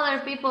 Some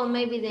other people,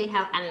 maybe they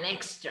have an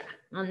extra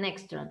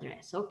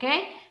dress,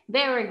 okay?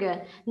 Very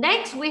good.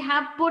 Next, we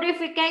have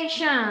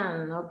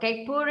purification,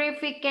 okay?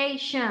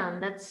 Purification,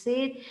 that's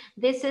it.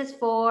 This is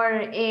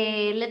for,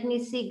 let me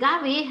see,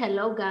 Gabi.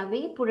 Hello,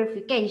 Gabi.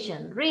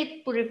 Purification.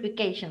 Read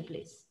purification,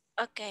 please.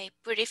 Okay,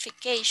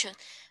 purification.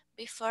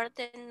 Before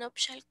the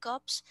nuptial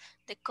cups,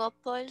 the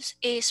couples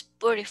is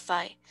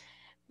purified,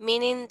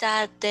 meaning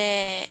that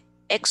the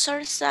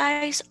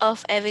exorcise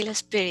of evil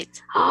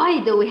spirit.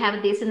 Ay, do we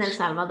have this in El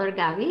Salvador,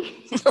 Gabi?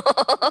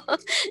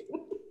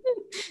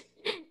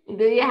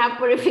 Do you have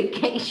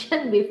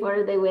purification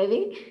before the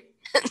wedding?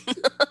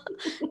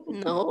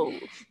 No.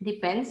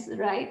 Depends,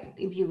 right?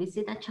 If you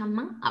visit a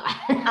shaman.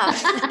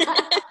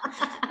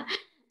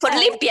 For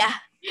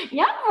limpia.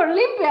 Yeah, for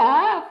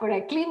limpia, for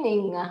a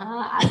cleaning,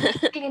 a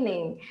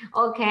cleaning.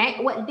 Okay,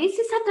 well, this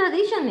is a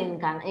tradition in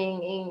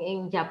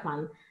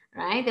Japan,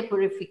 right? The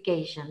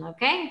purification,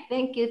 okay?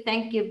 Thank you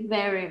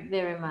very,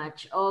 very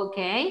much.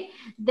 Okay,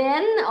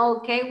 then,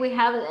 okay, we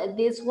have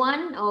this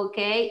one,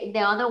 okay? The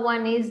other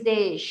one is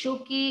the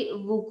Shuki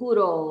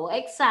Bukuro.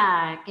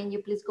 Exact. Can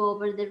you please go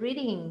over the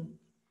reading?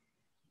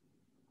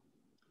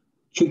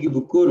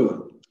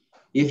 Shukibukuro.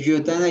 If you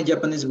attend a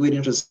Japanese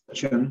wedding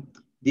reception,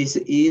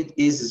 it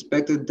is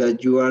expected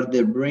that you are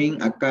to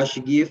bring a cash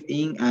gift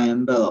in an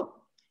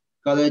envelope,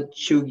 called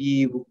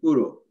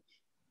Shugibukuro.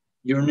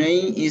 Your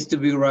name is to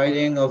be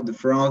written on the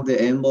front of the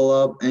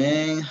envelope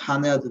and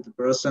handed to the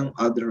person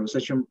at the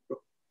reception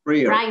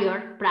prior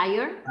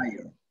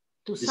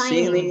to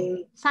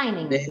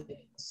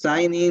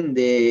signing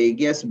the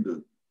guest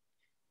book.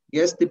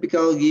 Guests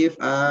typically give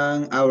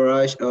an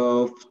average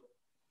of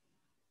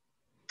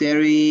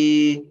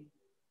 30,000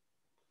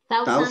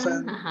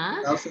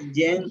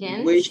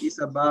 yen, which is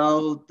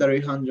about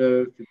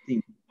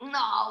 315.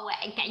 No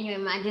way, can you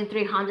imagine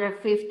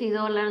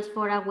 $350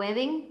 for a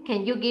wedding?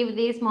 Can you give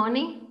this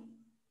money?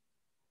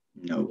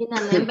 No. In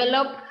an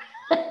envelope?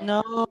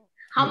 No.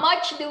 How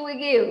much do we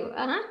give?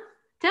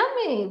 Tell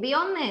me, be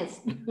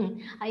honest.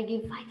 I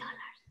give $5.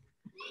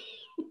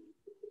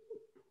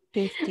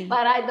 50.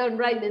 But I don't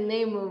write the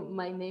name of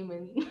my name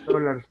in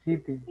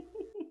City.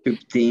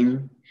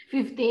 15.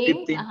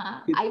 15?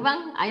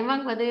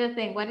 Ivan, what do you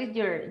think? What is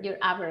your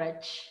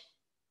average?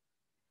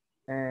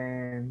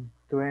 And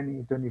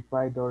 $20,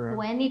 $25.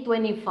 20,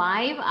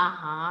 25?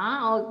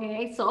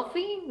 Okay.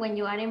 Sophie, when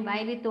you are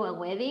invited to a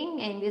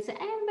wedding and this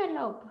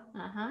envelope.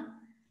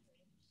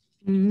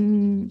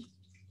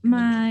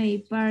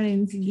 My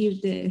parents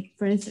give the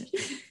present.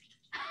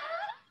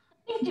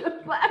 Your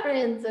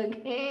parents,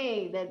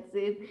 okay, that's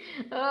it.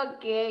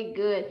 Okay,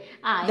 good.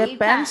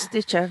 Depends,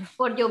 teacher.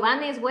 For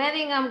Giovanni's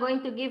wedding, I'm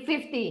going to give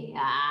 50.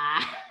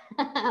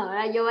 All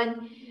right,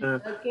 Giovanni.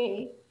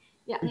 Okay.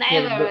 Yeah,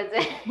 never.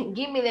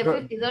 Give me the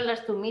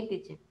 $50 to me,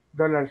 teacher.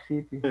 Dollar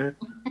City.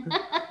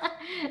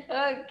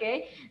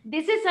 Okay.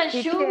 This is a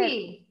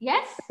shugi.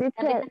 Yes?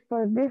 Teacher,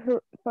 for this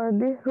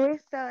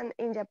reason,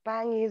 in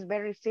Japan, is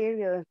very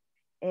serious.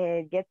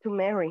 Get to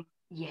marry.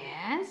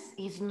 Yes,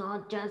 it's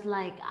not just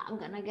like I'm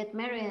gonna get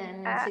married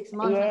and in 6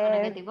 months I'm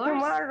gonna get divorced.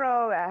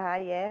 Tomorrow,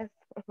 yes.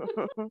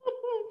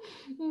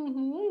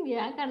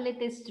 Yeah,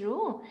 Carlita, it's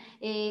true.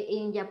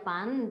 In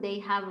Japan, they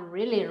have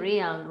really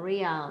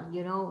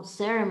real,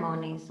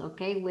 ceremonies,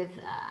 okay, with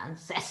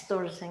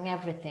ancestors and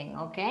everything,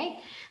 okay?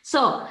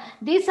 So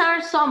these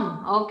are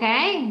some,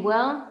 okay,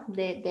 well,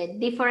 the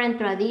different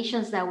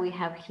traditions that we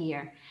have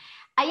here.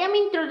 I am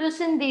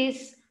introducing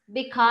this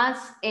because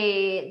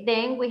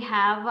then we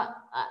have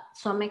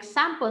some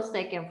examples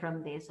taken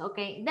from this,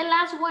 okay? The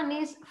last one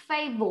is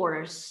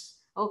favors,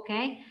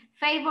 okay?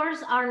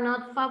 Favors are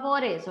not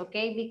favores,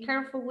 okay? Be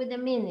careful with the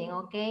meaning,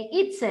 okay?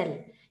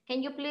 Itzel,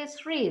 can you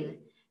please read?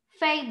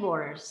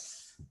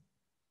 Favors.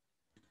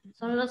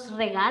 Son los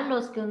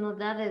regalos que uno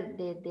da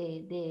de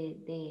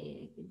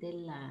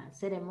la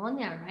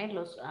ceremonia, right?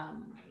 Los,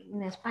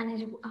 in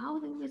Spanish, how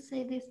do we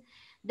say this?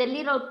 The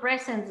little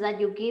presents that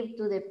you give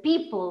to the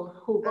people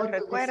who go to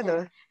the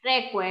center.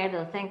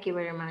 Recuerdo, thank you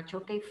very much.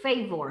 Okay,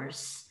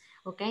 favors.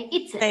 Okay,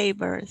 it's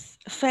favors.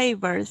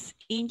 Favors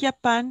in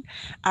Japan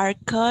are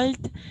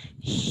called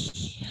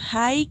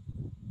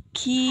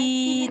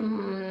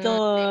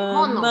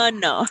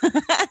mono,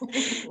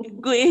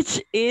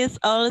 which is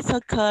also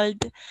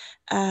called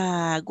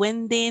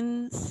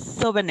wedding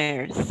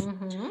souvenirs.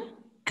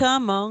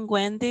 Common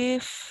wedding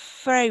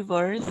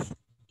favors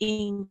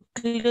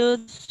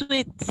include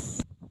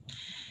sweets,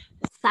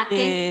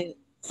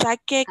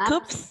 sake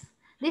cups.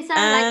 These are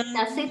like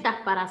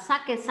tacitas para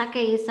sake. Sake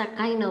is a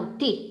kind of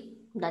tea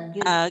that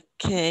you.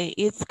 Okay,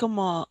 it's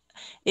a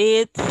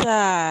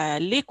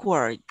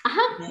liquor.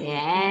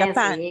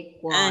 Yes,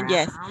 liquor.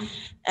 Yes,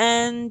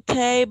 and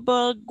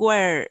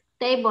tableware.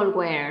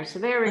 Tablewares,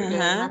 very good.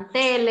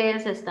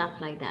 Manteles, stuff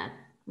like that.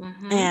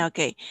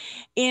 Okay,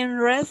 in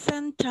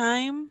recent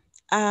time,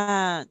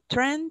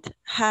 trend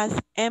has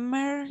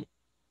emerged.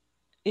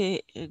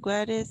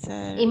 What is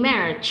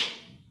emerge?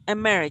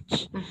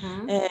 Emerge.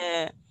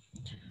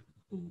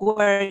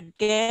 Where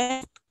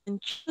guests can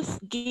choose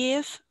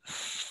gift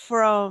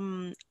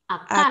from a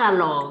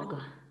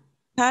catalog.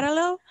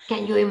 Catalog?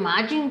 Can you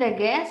imagine the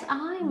guest?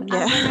 I'm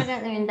gonna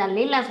get in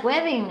Dalila's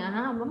wedding.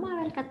 Vamos a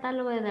ver el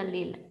catálogo de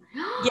Dalila.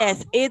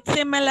 Yes, it's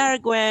similar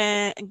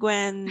when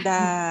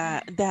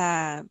a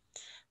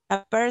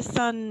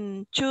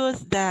person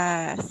choose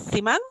the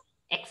siman.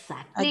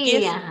 Exactly.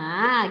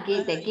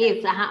 Give the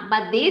gifts.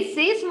 But this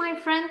is, my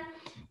friend,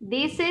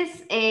 this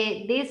is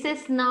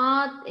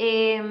not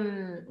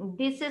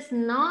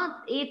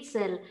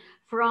itself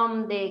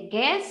from the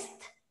guest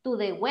to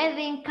the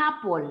wedding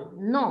couple.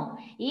 No,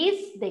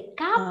 it's the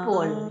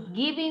couple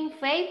giving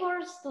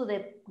favors to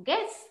the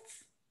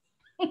guests.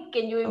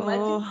 Can you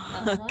imagine?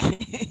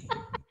 Okay.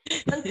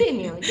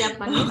 Continue.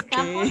 Japanese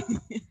couple.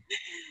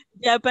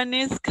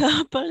 Japanese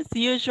couples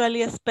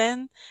usually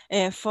spend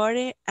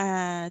 40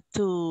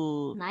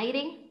 to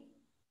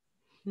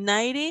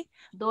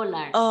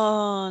 $90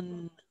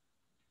 on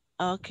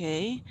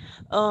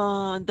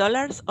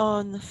dollars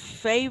on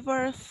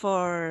favor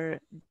for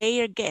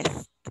their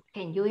guests.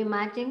 Can you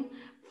imagine?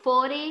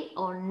 $40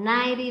 or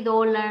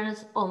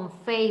 $90 on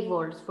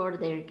favors for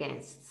their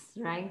guests,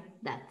 right?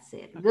 That's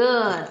it.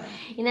 Good.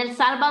 In El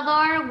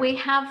Salvador, we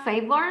have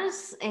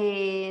favors.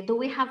 Do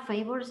we have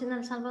favors in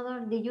El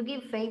Salvador? Did you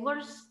give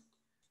favors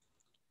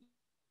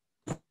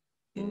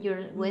in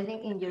your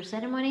wedding, in your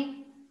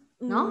ceremony?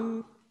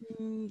 No?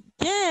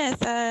 Yes.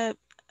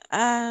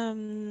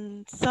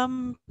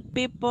 Some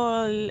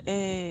people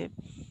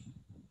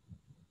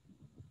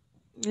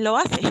lo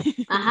hace.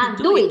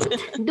 Do it.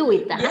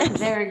 Yes.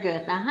 Very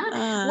good.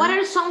 What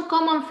are some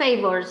common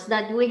favors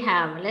that we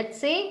have? Let's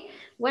see.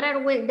 What are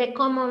the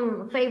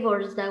common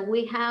favors that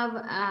we have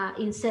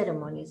in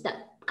ceremonies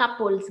that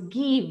couples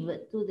give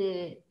to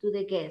the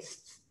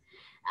guests?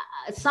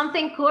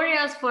 Something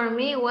curious for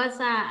me was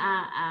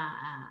a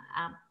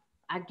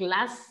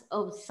glass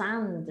of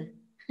sand.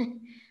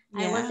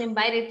 I was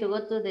invited to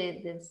go to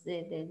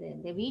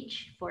the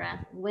beach for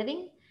a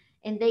wedding,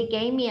 and they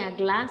gave me a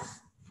glass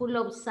full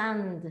of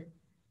sand.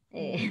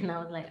 And I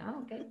was like,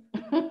 oh, okay.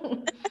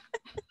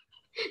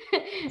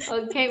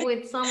 Okay,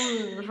 with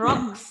some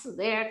rocks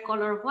there,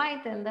 color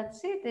white, and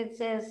that's it. It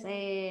says,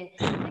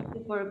 thank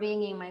you for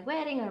being in my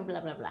wedding, or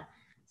blah, blah, blah.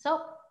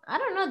 So, I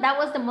don't know, that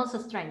was the most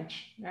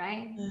strange,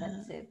 right?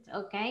 That's it,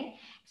 okay?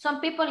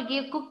 Some people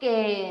give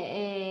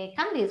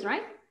candies,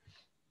 right?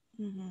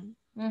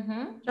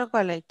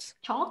 Chocolates.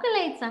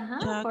 Chocolates,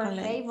 for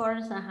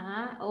favors,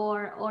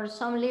 or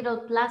some little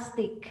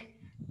plastic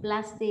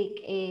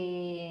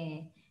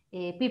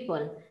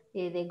people,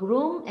 the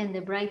groom and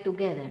the bride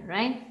together,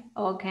 right?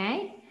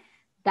 Okay,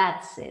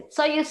 that's it.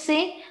 So you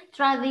see,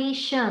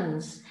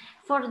 traditions.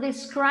 For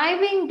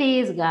describing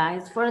these,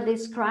 guys, for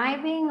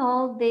describing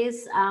all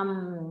these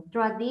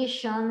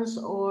traditions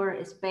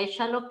or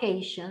special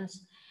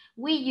occasions,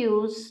 we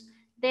use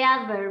the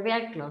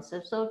adverbial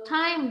clauses. So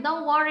time,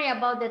 don't worry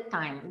about the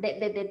time.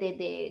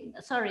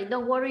 Sorry,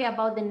 don't worry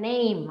about the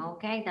name,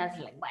 okay? That's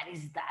like, what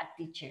is that,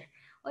 teacher?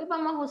 Hoy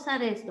vamos a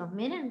usar estos.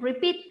 Miren,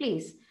 repeat,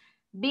 please.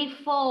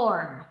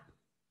 Before.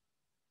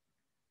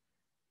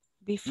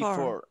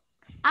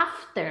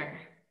 After.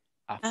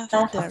 As.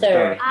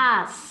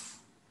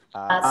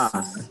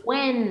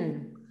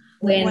 When.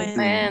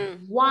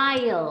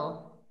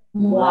 While.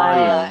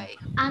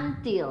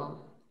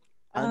 Until.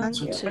 As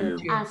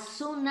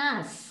soon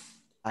as.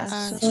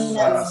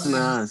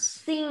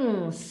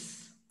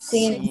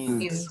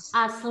 Since.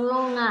 As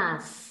long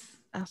as.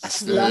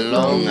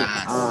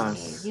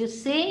 You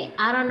see,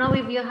 I don't know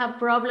if you have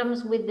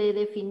problems with the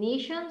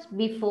definitions.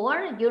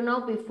 Before, you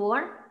know,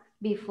 before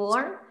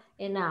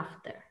and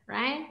after,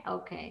 right?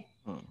 Okay.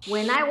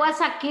 When I was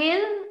a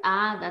kid,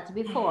 that's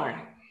before.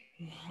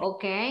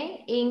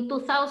 Okay. In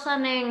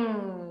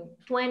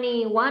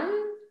 2021,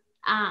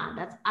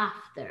 that's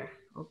after.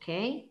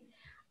 Okay.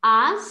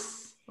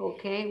 As,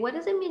 okay. What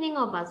is the meaning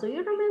of as? Do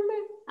you remember?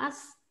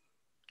 As?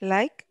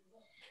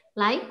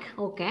 Like,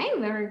 okay,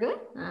 very good.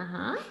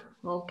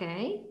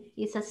 Okay.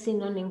 is a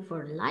synonym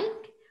for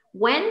like.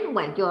 When,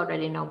 well, you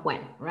already know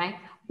when, right?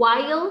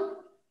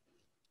 While,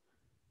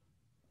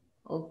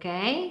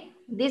 okay.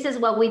 This is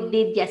what we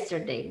did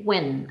yesterday,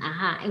 when,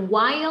 And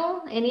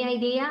while, any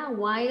idea?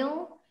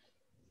 While,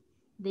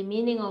 the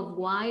meaning of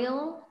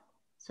while,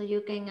 so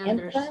you can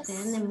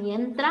understand.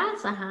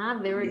 Mientras,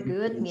 very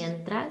good,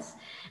 mientras.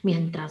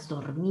 Mientras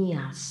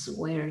dormías,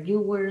 where you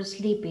were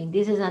sleeping.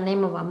 This is the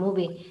name of a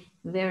movie,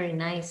 very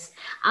nice.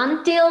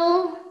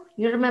 Until,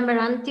 you remember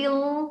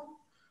until?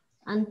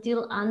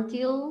 Until.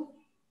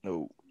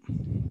 No.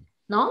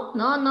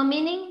 No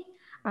meaning?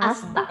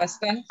 Hasta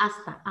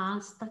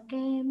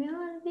que me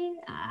olvide.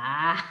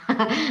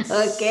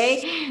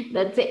 Okay,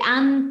 that's it,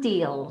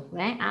 until,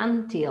 right?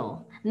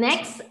 Until.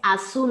 Next,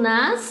 as soon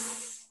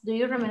as, do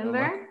you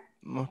remember?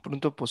 Más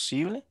pronto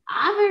posible.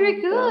 Very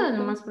good.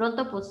 Más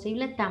pronto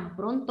posible, tan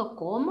pronto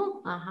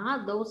como.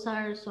 Those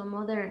are some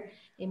other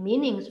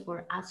meanings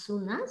for as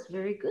soon as.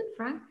 Very good,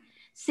 Frank.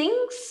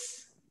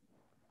 Since.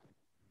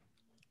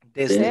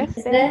 Desde,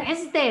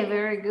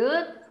 very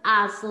good.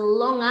 As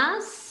long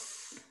as.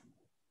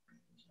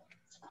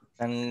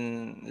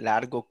 Tan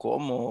largo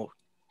como.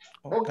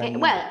 Okay,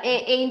 well,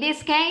 in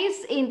this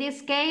case,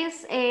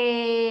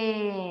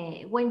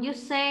 when you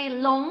say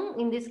long,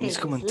 in this case,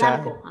 it's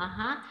largo.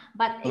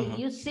 But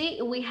you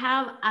see, we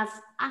have as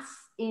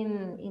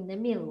in the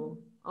middle,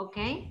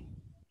 okay?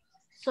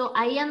 So,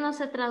 ahí ya no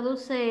se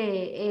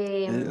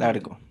traduce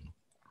largo.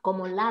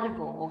 Como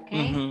largo,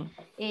 okay?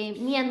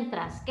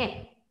 Mientras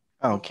que.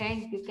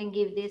 Okay, you can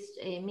give this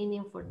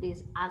meaning for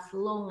this, as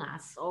long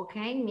as,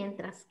 okay?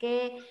 Mientras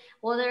que,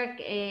 other,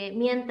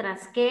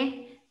 mientras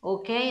que,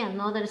 okay?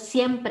 Another,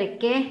 siempre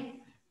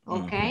que,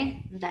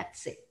 okay?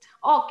 That's it.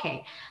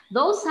 Okay,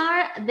 those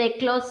are the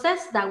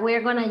clauses that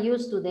we're gonna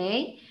use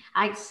today.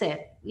 I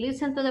said,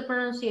 listen to the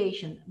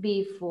pronunciation.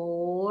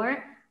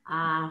 Before,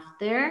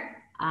 after,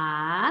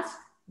 as,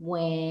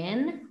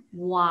 when,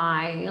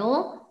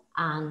 while,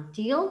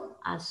 until,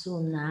 as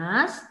soon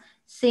as,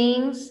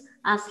 since,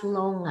 as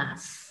long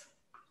as,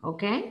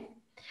 okay?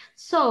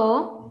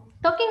 So,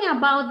 talking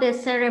about the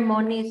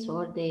ceremonies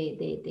or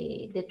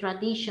the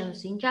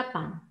traditions in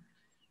Japan,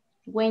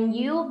 when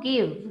you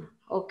give,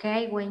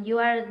 okay, when you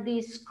are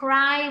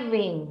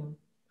describing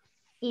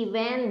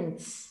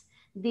events,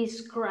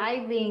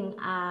 describing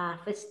a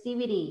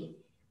festivity,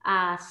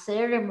 a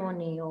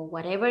ceremony, or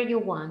whatever you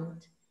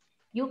want,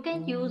 you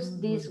can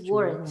use these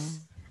words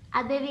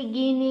at the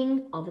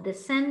beginning of the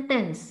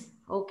sentence,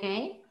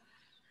 okay?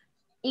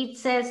 It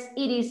says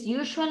it is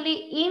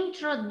usually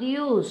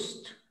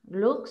introduced.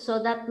 Look,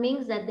 so that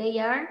means that they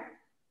are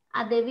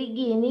at the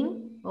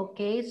beginning,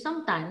 okay,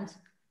 sometimes.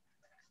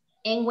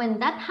 And when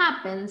that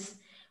happens,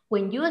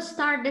 when you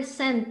start the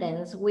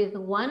sentence with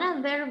one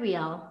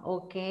adverbial,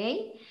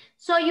 okay,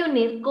 so you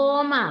need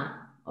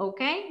comma,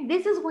 okay?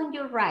 This is when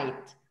you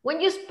write.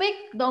 When you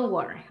speak, don't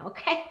worry,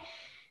 okay?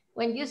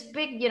 When you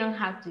speak, you don't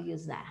have to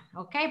use that,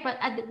 okay? But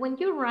when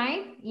you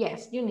write,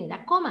 yes, you need a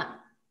comma.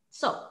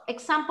 So,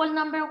 example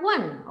number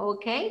 1,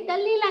 okay?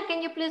 Dalila,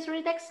 can you please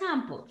read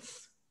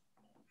examples?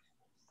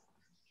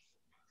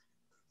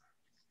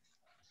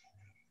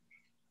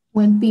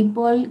 When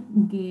people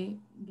get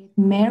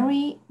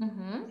married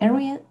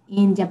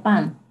in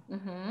Japan,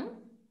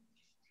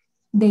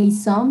 they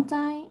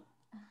sometimes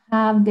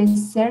have the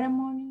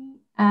ceremony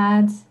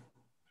at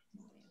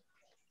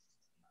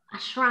a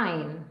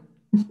shrine.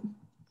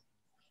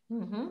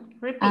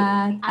 Repeat.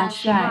 A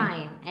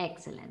shrine.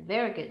 Excellent.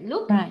 Very good.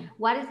 Look,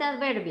 what is the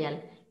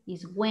adverbial?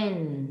 Is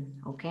when.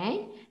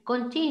 Okay.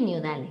 Continue,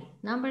 Dali.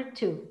 Number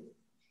 2.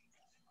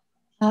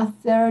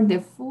 After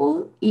the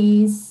food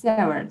is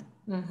served.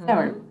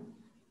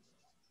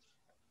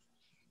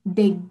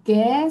 The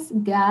guest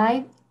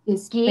guide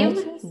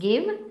speeches.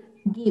 Give.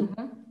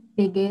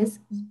 The guest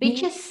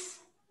speeches.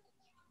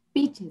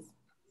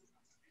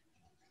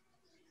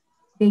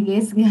 The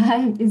guest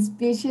guide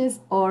speeches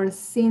or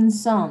sing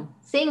songs.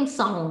 Sing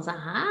songs.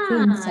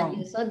 Sing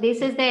songs. So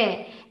this is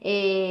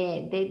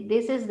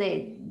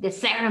the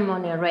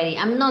ceremony already.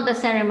 I'm not the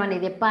ceremony,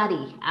 the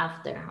party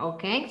after.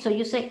 Okay. So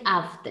you say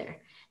after.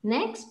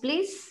 Next,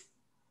 please.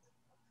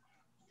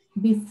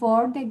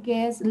 Before the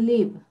guests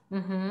leave,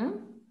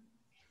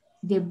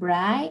 the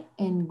bride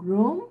and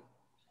groom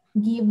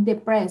give the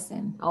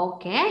present.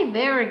 Okay,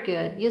 very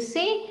good. You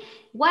see,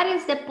 what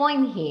is the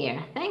point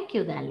here? Thank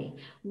you, Dali.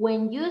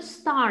 When you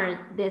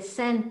start the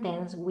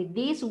sentence with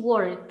these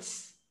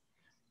words,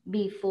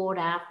 before,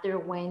 after,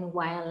 when,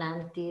 while,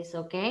 until,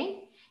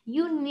 okay?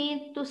 You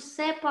need to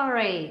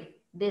separate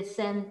the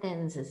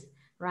sentences,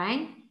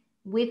 right?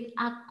 With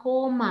a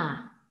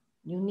comma.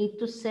 You need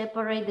to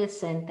separate the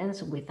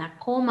sentence with a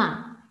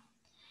comma.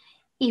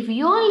 If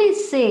you only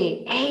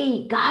say,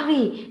 hey,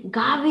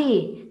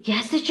 Gabi,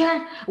 yes,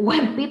 teacher,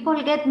 when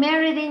people get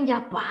married in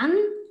Japan?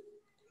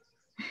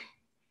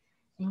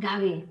 And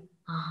Gabi,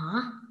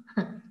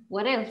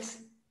 what else?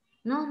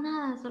 No,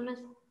 nada, solo es,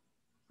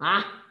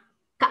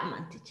 come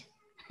on, teacher.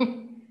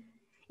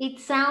 It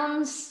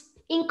sounds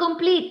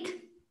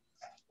incomplete.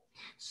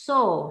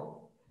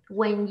 So,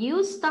 when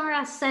you start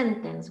a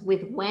sentence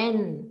with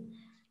when,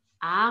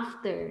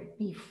 after,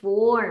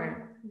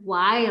 before,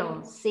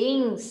 while,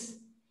 since,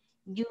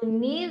 you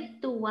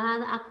need to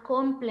add a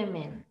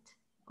complement,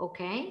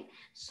 okay?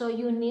 So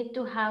you need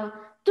to have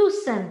two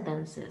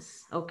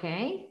sentences,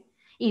 okay?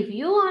 If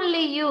you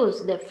only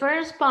use the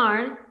first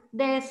part,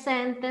 the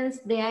sentence,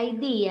 the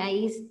idea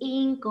is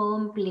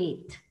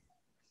incomplete,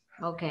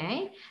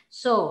 okay?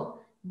 So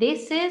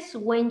this is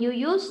when you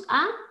use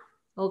a,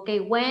 okay,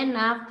 when,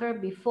 after,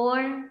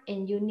 before,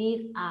 and you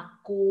need a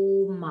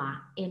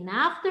comma. And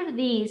after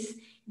this,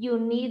 you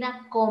need a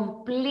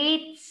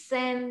complete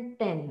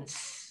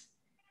sentence,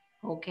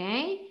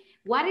 okay?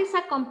 What is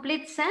a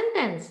complete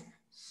sentence?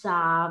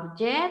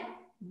 Subject,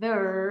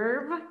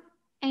 verb,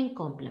 and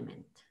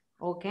complement,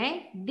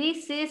 okay?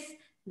 This is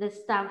the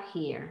stuff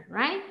here,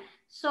 right?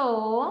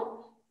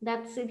 So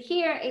that's it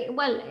here.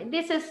 Well,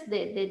 this is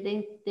the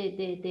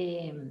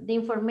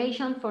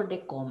information for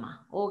the comma,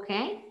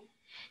 okay?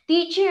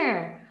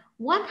 Teacher,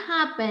 what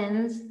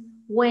happens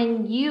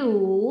when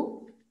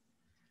you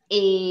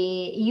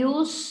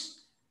use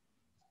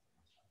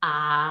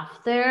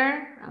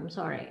after, I'm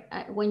sorry,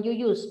 when you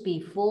use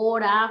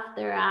before,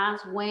 after,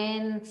 as,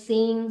 when,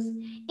 since,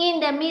 in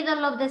the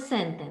middle of the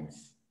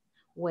sentence?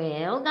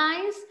 Well,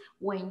 guys,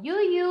 when you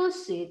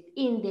use it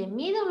in the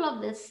middle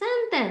of the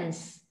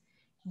sentence,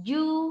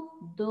 you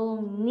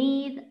don't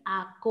need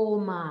a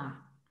comma.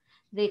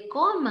 The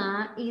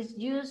comma is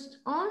used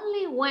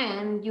only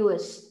when you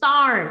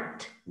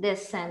start the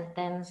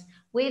sentence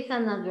with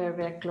an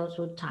adverbial clause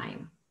with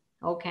time.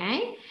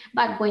 Okay,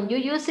 but when you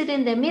use it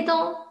in the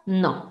middle,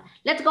 no.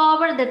 Let's go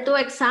over the two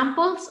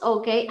examples.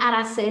 Okay,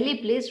 Araceli,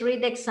 please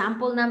read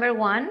example number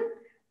 1.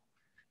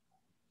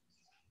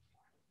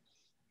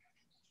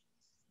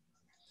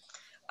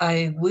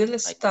 I will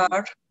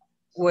start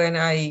when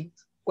I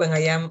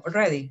am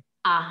ready.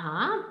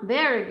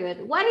 Very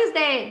good. What is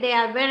the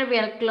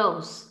adverbial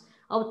clause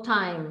of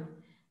time?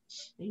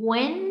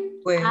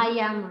 When I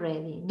am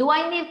ready. Do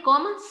I need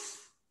commas?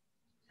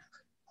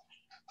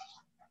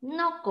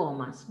 No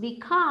commas,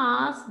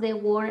 because the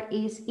word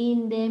is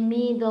in the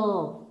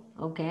middle,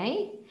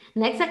 okay?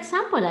 Next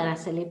example,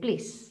 Araceli,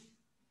 please.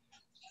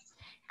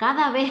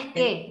 Cada vez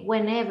que,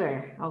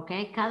 whenever,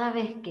 okay? Cada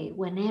vez que,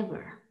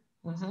 whenever.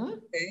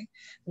 Okay.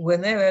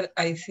 Whenever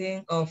I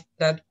think of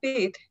that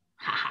pit,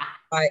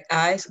 my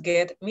eyes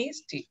get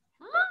misty.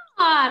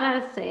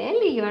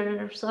 Araceli,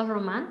 you're so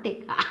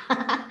romantic.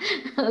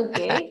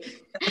 Okay.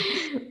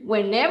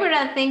 Whenever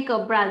I think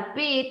of Brad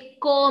Pitt,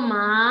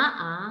 comma,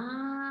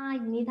 I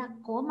need a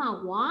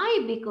comma.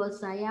 Why?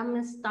 Because I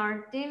am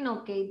starting,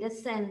 okay, the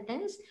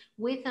sentence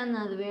with an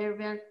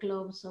adverbial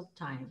clause of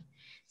time.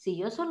 Si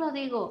yo solo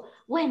digo,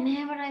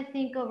 whenever I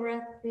think of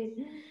Brad Pitt,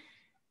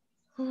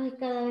 ay,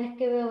 cada vez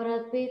que veo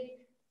Brad Pitt,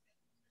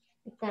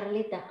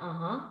 Carlita,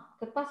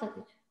 ¿qué pasa,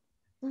 teacher?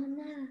 No,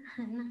 nada,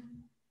 nada.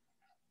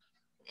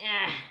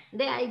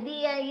 The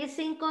idea is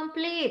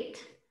incomplete.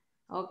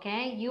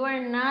 Okay,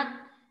 you're not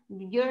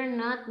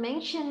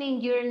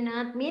mentioning, you're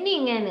not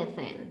meaning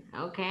anything.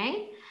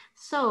 Okay,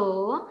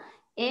 so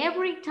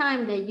every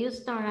time that you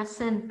start a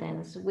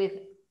sentence with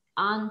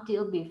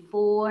until,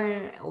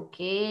 before,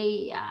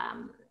 okay,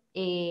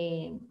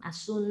 as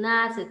soon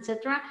as,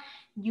 etc.,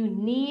 you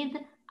need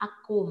a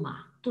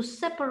comma to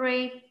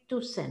separate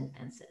two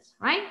sentences,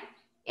 right?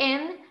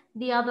 And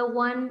the other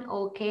one,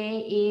 okay,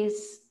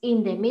 is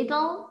in the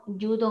middle.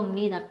 You don't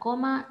need a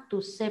comma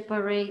to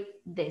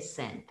separate the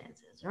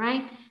sentences,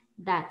 right?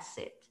 That's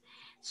it.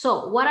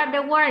 So what are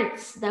the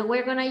words that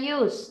we're gonna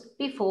use?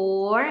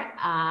 Before,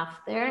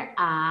 after,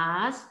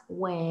 as,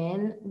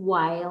 when,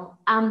 while,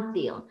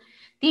 until.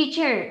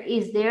 Teacher,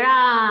 is there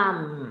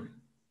a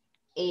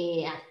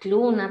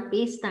clue, una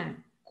pista?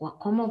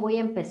 ¿Cómo voy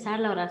a empezar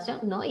la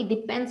oración? No, it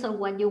depends on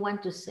what you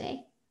want to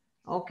say,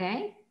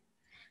 okay?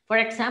 For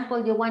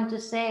example, you want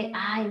to say,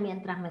 ay,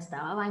 mientras me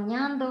estaba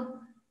bañando,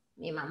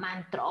 mi mamá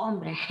entró,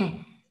 hombre.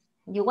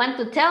 You want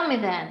to tell me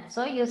that.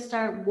 So you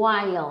start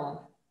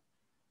while.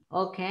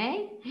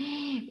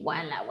 Okay.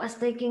 While I was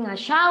taking a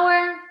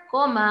shower,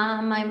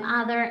 comma, my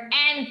mother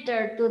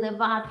entered to the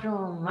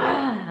bathroom.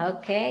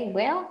 Okay.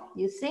 Well,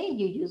 you see,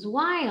 you use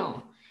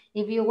while.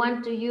 If you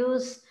want to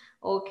use,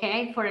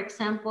 okay, for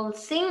example,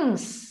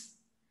 since.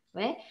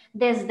 ¿Ve?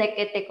 Desde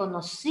que te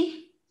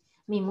conocí.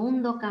 Mi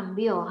mundo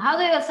cambió. How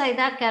do you say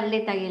that,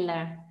 Carlita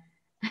Aguilar?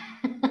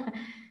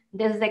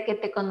 Desde que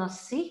te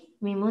conocí,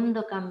 mi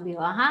mundo cambió.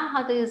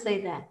 How do you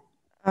say that?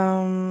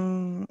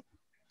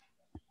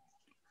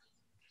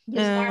 You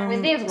start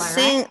with this one,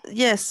 right?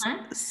 Yes.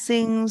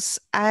 Since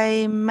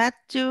I met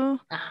you.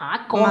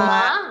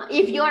 Comma.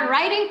 If you are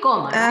writing,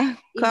 comma, right?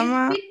 If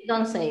comma. you speak,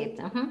 don't say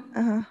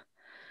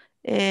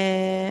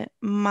it.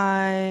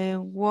 My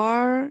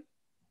word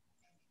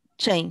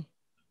change.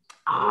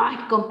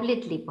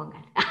 Completely,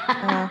 póngale.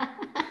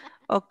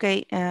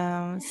 Okay,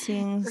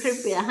 since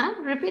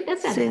repeat the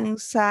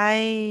sentence.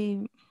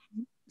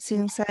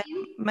 Since I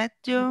met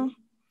you,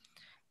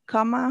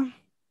 comma,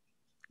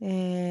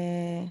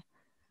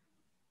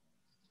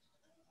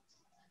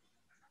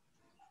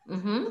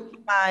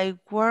 my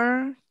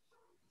word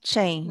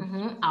change.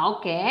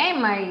 Okay,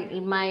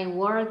 my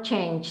world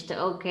changed.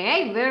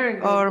 Okay, very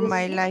good. Or You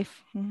my see?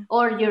 life.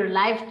 Or your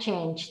life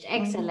changed.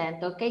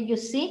 Excellent. Okay, you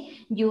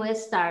see, you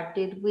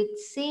started with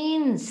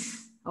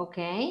since.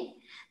 Okay,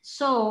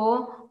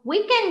 so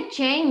we can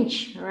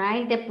change,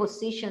 right, the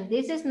position.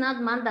 This is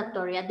not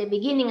mandatory at the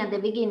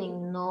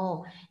beginning.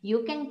 No,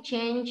 you can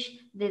change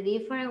the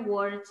different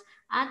words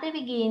at the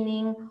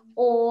beginning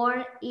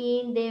or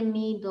in the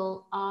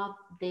middle of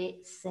the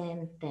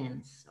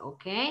sentence.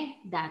 Okay,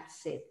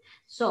 that's it.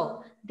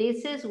 So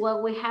this is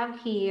what we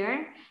have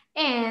here.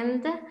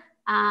 And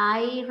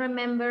I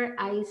remember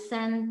I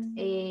sent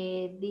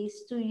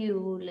this to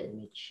you. Let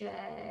me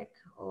check.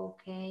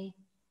 Okay.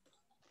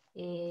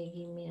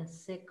 Give me a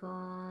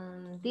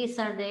second. These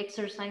are the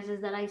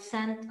exercises that I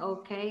sent,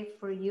 okay,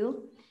 for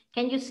you.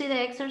 Can you see the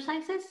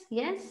exercises?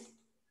 Yes?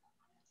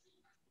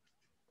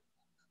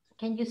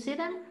 Can you see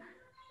them?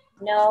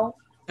 No.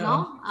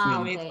 No?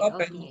 Ah, It's okay,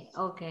 open.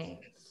 okay.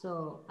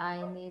 So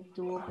I need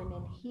to open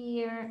it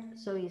here.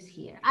 So it's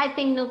here. I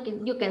think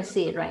you can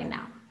see it right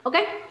now.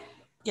 Okay?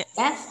 Yes.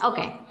 Yes?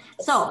 Okay.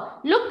 So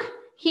look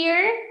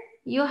here.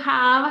 You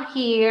have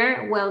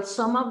here, well,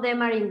 some of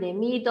them are in the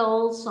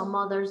middle, some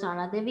others are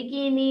at the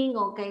beginning,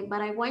 okay?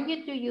 But I want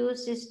you to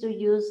use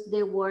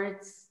the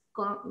words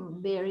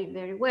very,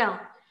 very well.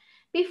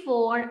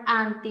 Before,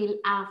 until,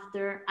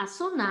 after, as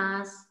soon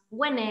as,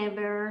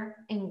 whenever,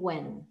 and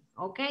when.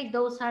 Okay,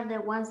 those are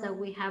the ones that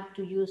we have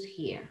to use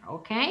here.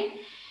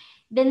 Okay,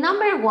 the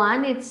number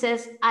one, it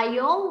says, I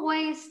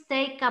always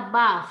take a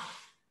bath.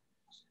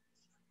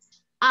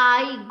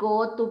 I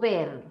go to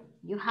bed.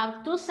 You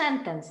have two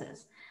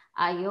sentences.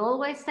 I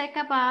always take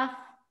a bath.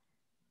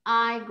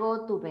 I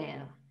go to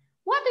bed.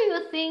 What do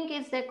you think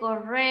is the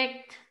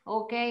correct,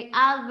 okay,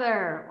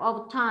 adverb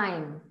of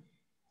time?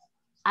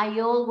 I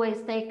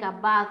always take a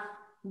bath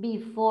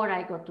before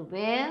I go to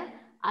bed.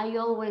 I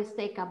always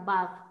take a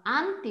bath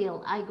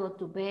until I go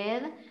to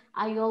bed.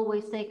 I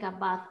always take a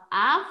bath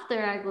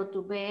after I go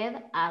to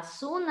bed, as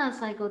soon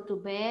as I go to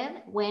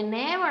bed,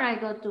 whenever I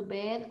go to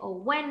bed, or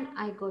when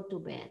I go to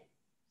bed.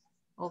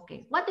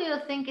 Okay, what do you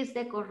think is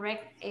the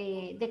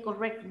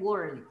correct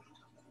word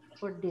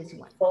for this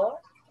one?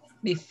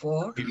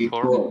 Before.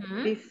 Before.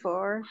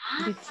 Before.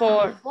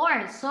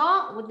 Before.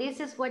 So this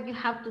is what you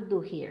have to do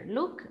here.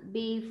 Look,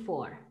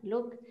 before.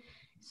 Look.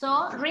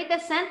 So read the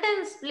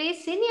sentence,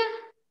 please, Sinia.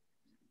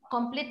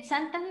 Complete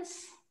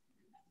sentence.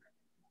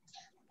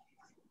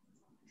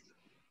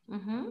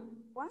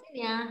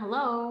 Sinia,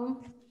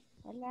 hello.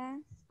 Hola.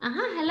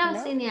 Hello,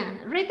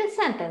 Sinia. Read the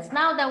sentence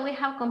now that we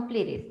have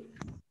completed.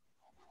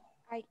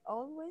 I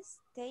always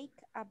take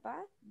a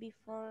bath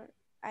before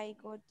I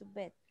go to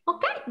bed.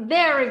 Okay,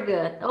 very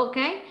good.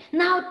 Okay.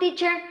 Now,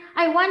 teacher,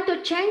 I want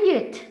to change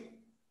it.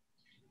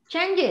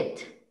 Change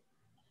it.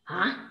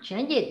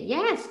 Change it.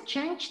 Yes,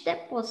 change the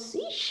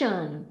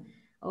position.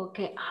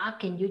 Okay.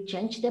 Can you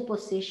change the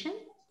position?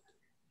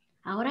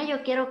 Ahora yo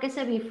quiero que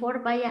ese before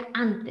vaya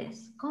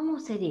antes. ¿Cómo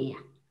sería?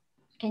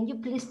 Can you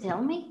please tell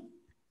me?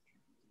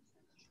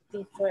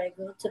 Before I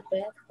go to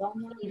bed,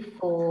 comma.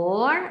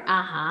 Before,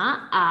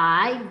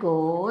 I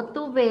go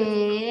to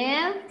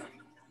bed.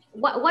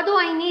 What do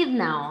I need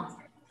now?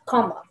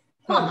 Comma.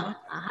 Comma.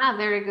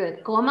 Very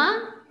good.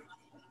 Comma.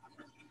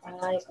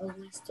 I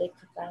always take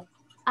a bath.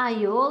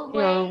 I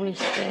always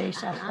take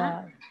a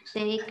bath.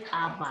 Take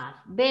a bath.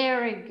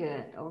 Very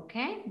good.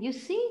 Okay. You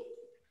see?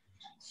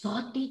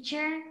 So,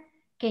 teacher,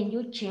 can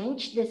you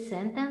change the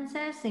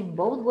sentences in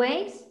both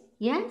ways?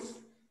 Yes.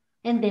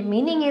 And the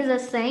meaning is the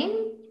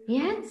same?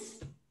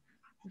 Yes.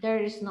 There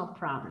is no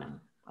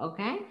problem.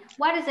 Okay.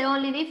 What is the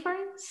only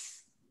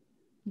difference?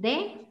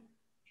 The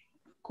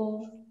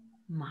comma.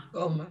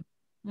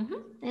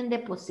 And the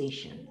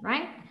position,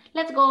 right?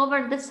 Let's go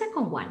over the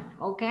second one,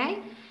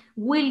 okay?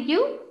 Will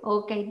you?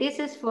 Okay, this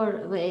is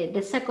for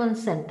the second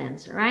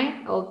sentence,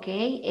 right?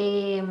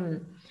 Okay,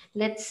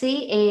 let's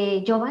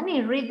see.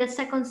 Giovanni, read the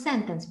second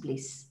sentence,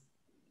 please.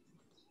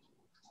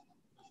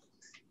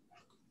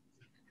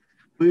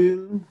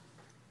 Will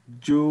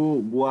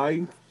you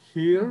wait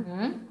here?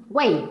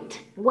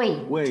 Wait.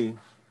 Wait.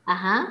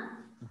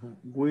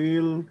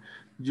 Will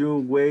you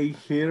wait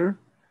here?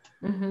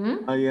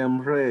 I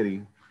am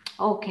ready.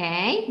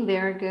 Okay,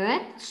 very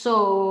good.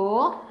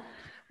 So,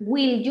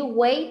 will you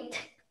wait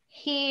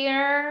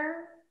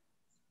here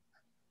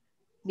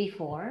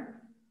before,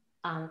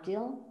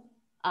 until,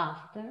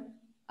 after,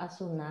 as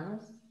soon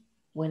as,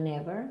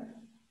 whenever,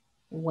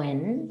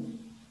 when?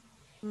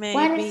 Maybe,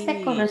 what is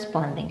the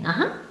corresponding?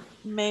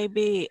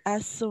 Maybe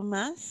as soon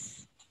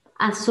as.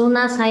 As soon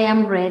as I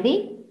am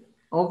ready.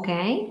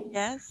 Okay.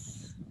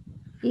 Yes.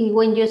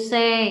 When you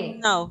say...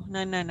 No.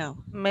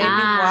 Maybe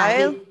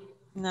while.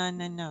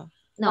 No.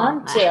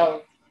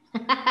 Until.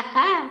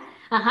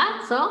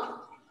 So,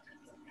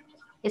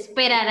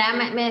 esperará,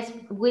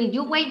 will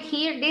you wait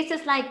here? This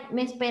is like,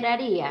 me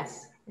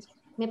esperarías.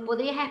 Me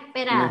podrías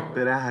esperar.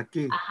 Me esperas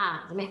aquí.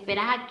 Me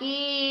esperas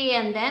aquí,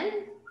 and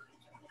then?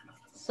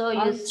 So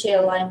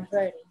Until I'm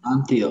ready.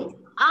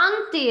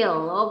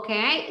 Until,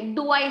 okay.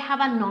 Do I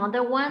have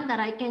another one that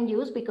I can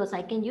use? Because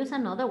I can use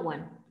another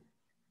one.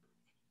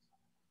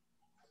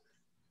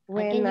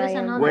 When I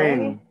am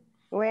ready.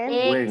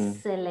 When.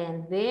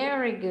 Excellent.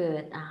 Very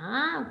good.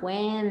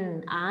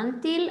 When,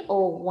 until,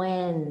 or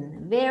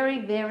when.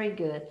 Very, very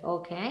good.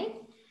 Okay.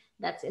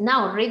 That's it.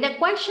 Now read the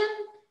question.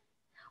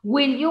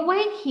 Will you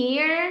wait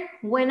here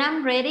when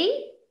I'm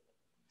ready?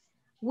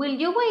 Will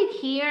you wait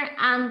here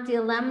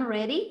until I'm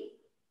ready?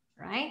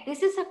 Right?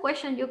 This is a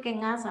question you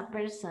can ask a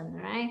person,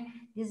 right?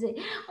 You say,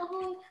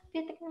 oh,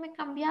 fíjate que me he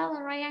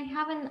cambiado, right?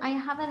 I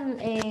haven't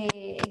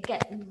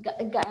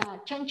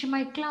changed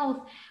my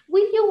clothes.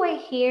 Will you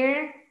wait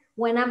here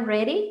when I'm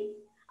ready?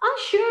 Oh,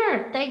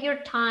 sure. Take your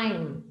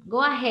time.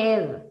 Go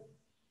ahead.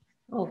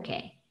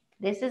 Okay.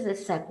 This is the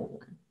second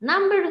one.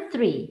 Number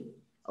 3.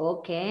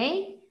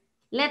 Okay.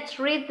 Let's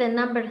read the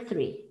number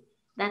 3.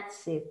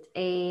 That's it.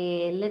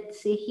 Let's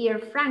see here.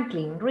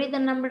 Franklin, read the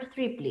number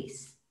 3,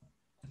 please.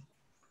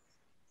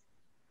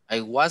 I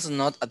was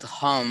not at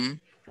home.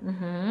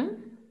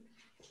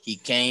 He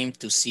came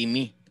to see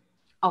me.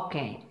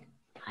 Okay.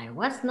 I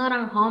was not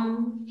at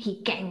home.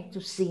 He came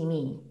to see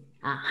me.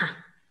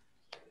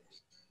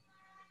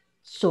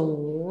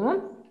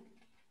 So,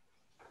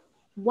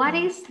 what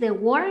is the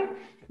word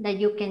that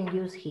you can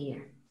use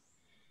here?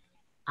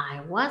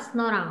 I was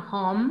not at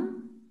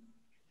home.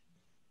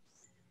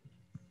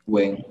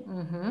 When.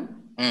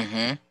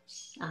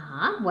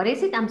 What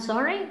is it? I'm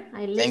sorry.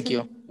 Thank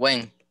you.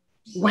 When.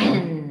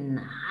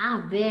 When.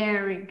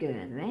 Very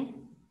good.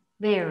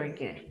 Very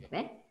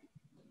good.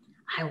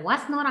 I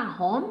was not at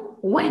home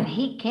when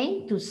he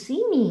came to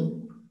see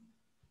me.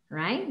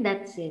 Right?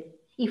 That's it.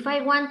 If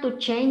I want to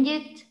change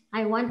it,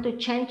 I want to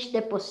change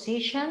the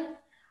position.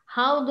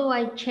 How do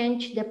I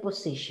change the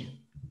position?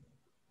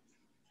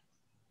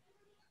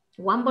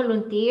 One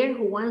volunteer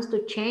who wants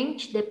to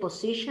change the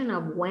position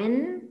of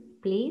when,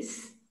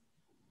 please.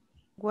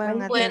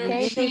 When he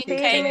came to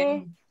see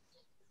me,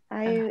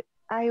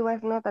 I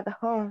was not at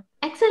home.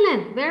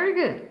 Excellent. Very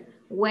good.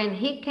 When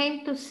he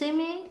came to see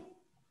me,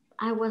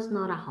 I was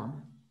not at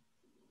home.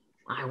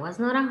 I was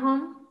not at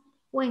home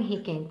when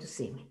he came to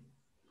see me.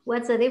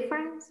 What's the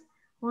difference?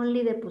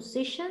 Only the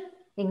position.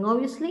 And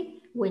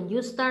obviously, when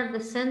you start the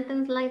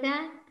sentence like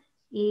that,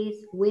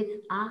 is with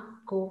a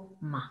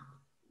comma.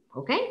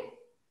 Okay?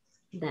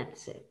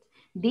 That's it.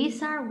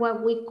 These are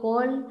what we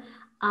call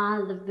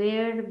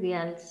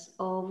adverbials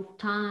of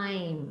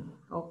time.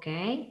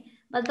 Okay?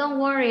 But don't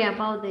worry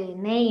about the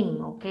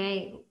name.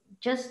 Okay?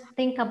 Just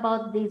think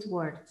about these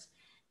words.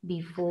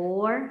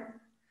 Before,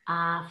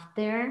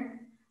 after,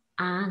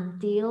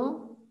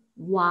 until,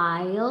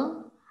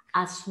 while,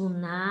 as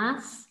soon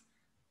as,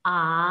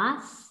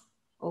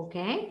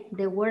 okay?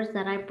 The words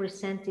that I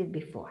presented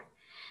before.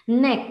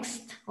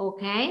 Next,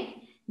 okay?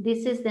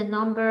 This is the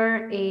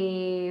number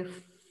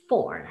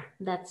 4.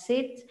 That's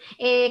it.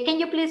 Can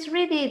you please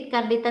read it,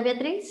 Carlita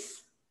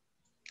Beatriz?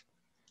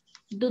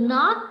 Do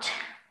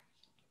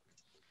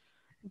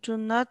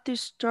not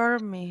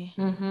disturb me.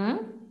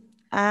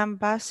 I'm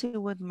busy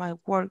with my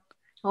work.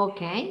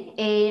 Okay.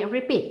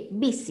 Repeat.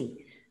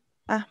 Busy.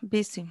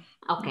 Busy.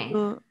 Okay.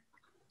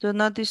 Do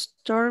not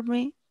disturb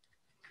me.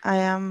 I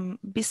am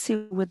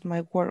busy with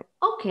my work.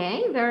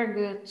 Okay, very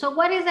good. So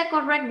what is the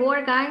correct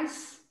word,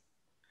 guys?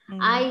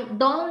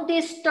 Don't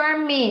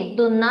disturb me.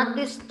 Do not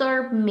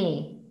disturb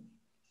me.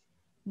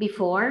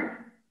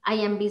 Before, I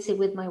am busy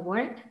with my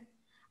work.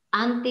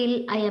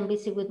 Until, I am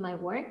busy with my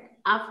work.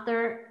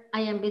 After,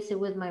 I am busy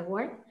with my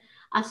work.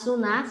 As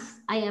soon as,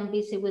 I am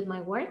busy with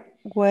my work.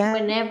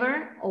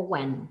 Whenever or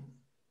when.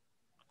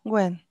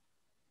 When?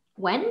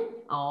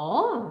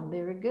 Oh,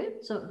 very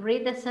good. So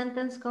read the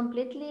sentence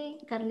completely,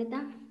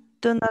 Carlita.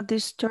 Do not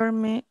disturb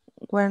me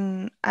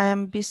when I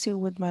am busy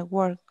with my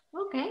work.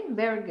 Okay,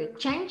 very good.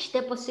 Change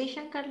the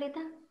position,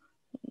 Carlita.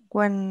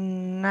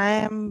 When I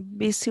am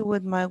busy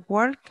with my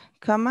work,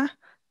 comma,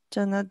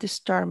 do not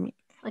disturb me.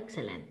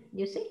 Excellent.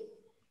 You see?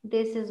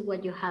 This is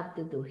what you have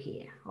to do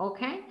here,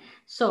 okay?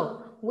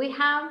 So we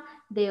have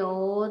the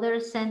other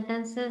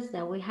sentences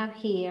that we have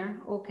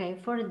here, okay,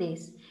 for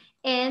this.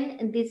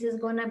 And this is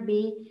gonna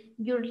be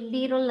your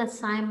little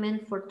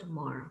assignment for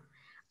tomorrow.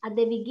 At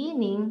the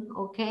beginning,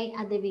 okay,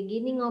 at the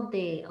beginning of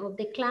the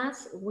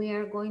class, we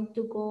are going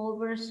to go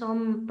over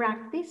some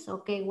practice,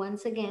 okay,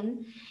 once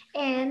again,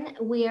 and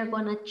we are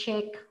gonna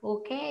check,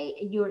 okay,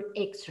 your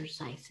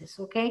exercises,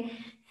 okay?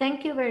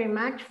 Thank you very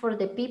much for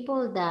the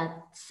people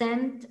that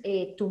sent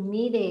to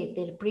me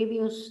the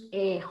previous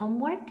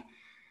homework.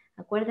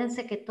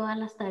 Acuérdense que todas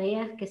las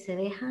tareas que se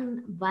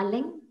dejan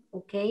valen,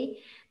 ¿ok?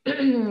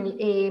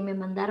 Me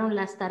mandaron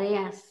las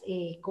tareas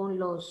con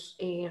los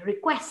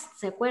requests,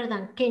 ¿se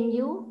acuerdan? Can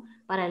you,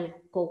 para el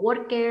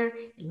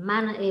coworker,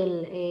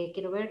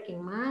 quiero ver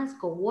quién más,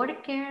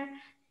 coworker,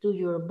 to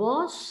your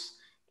boss,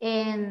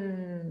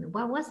 and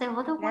what was the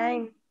other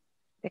one?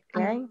 The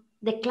client.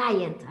 The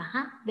client,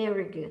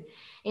 very good.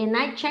 And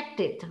I checked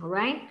it,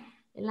 right?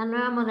 En la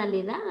nueva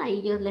modalidad,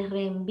 ahí yo les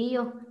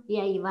reenvío y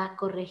ahí va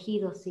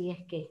corregido si es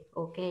que,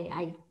 ok,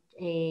 I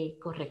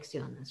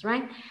correcciones,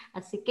 right?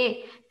 Así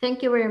que,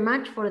 thank you very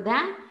much for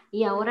that.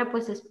 Y ahora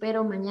pues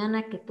espero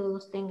mañana que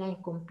todos tengan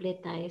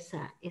completa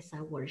esa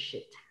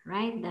worksheet,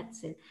 right?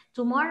 That's it.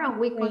 Tomorrow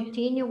we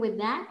continue with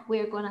that.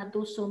 We're gonna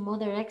do some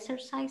other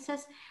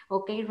exercises.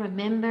 Okay,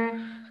 remember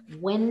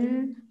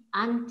when,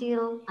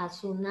 until, as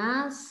soon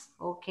as,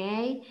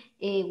 okay,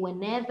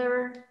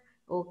 whenever,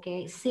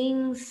 okay,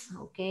 since,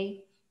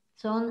 okay.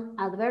 Son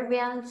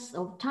adverbials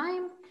of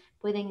time.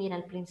 Pueden ir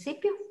al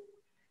principio,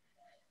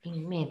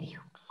 en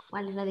medio.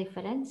 ¿Cuál es la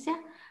diferencia?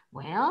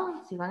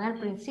 Well, si van al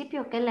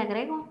principio, ¿qué le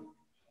agrego?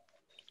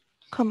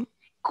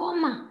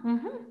 Coma.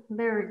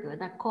 Very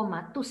good, a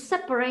comma. To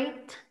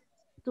separate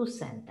two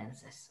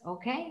sentences,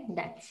 okay?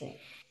 That's it.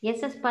 Y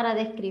eso es para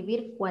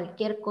describir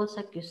cualquier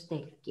cosa que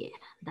usted quiera.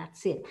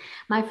 That's it.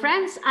 My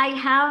friends, I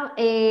have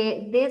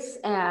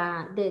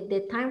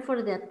the time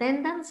for the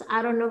attendance.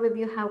 I don't know if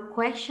you have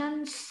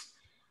questions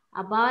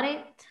about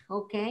it,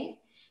 okay?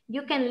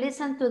 You can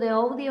listen to the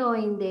audio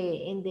in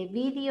the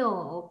video,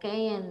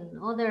 okay, and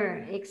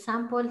other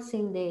examples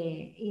in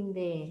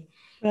the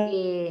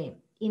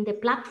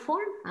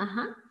platform,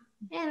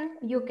 and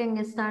you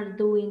can start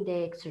doing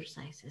the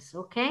exercises,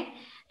 okay?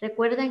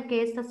 Recuerden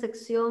que esta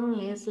sección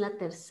es la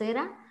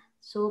tercera,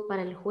 so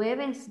para el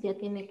jueves ya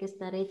tiene que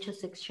estar hecho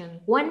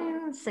section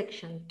 1,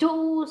 section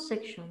 2,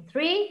 section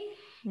 3,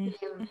 y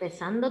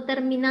empezando,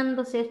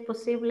 terminando, si es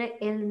posible,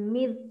 el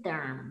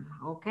midterm,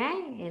 ¿ok?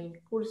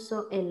 El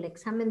curso, el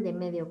examen de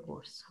medio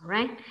curso,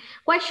 right?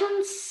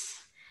 Questions?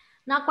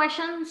 No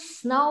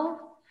questions?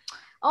 No?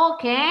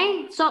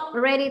 Okay, so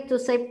ready to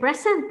say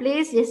present,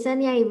 please.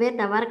 Yesenia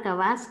Ivette Abarca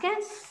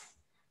Vázquez.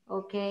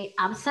 Okay,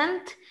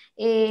 absent.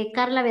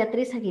 Carla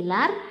Beatriz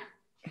Aguilar.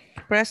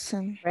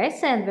 Present.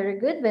 Present, very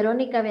good.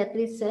 Verónica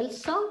Beatriz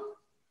Celso.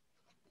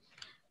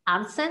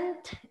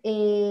 Absent.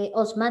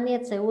 Osmania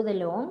Etzeu de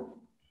León.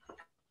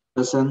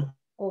 Present.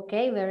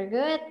 Okay, very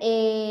good.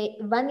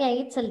 Vania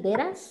Itzel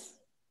Deras.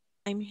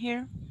 I'm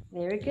here.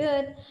 Very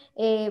good.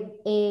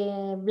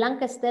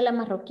 Blanca Estela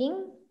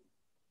Marroquín.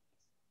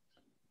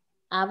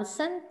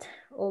 Absent.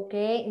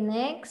 Okay,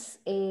 next.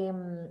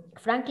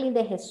 Franklin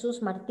de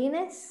Jesús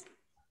Martínez.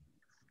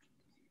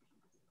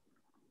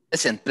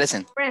 Present,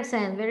 present.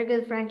 Present, very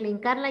good, Franklin.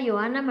 Carla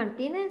Joana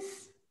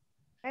Martínez.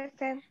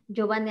 Present.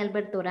 Giovanni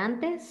Alberto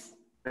Orantes.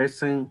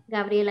 Present.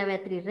 Gabriela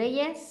Beatriz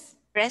Reyes.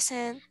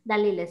 Present.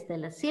 Dalila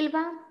Estela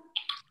Silva.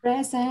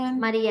 Present.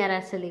 María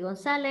Araceli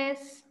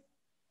González.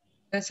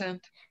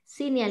 Present.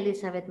 Cinia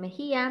Elizabeth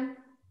Mejía.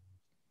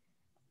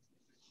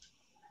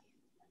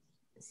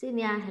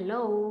 Cinia,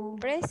 hello.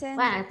 Present.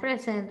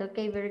 Present,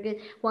 okay, very good.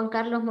 Juan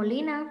Carlos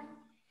Molina.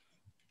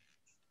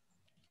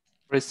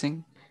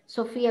 Present.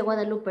 Sofía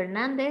Guadalupe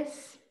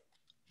Hernández.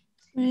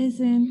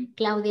 Present.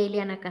 Claudia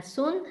Ileana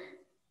Cazún.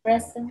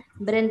 Present.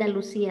 Brenda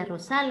Lucía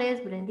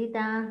Rosales.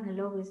 Brendita,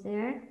 hello, is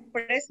there?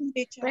 Present,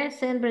 teacher.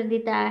 Present.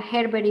 Brendita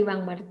Herbert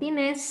Iván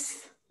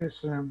Martínez.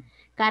 Present.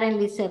 Karen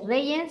Lizeth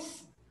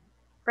Reyes.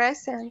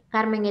 Present.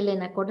 Carmen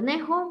Elena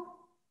Cornejo.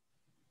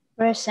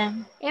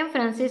 Present. And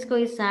Francisco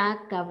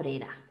Isaac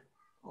Cabrera.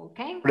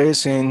 Okay.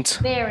 Present.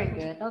 Very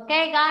good.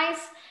 Okay, guys.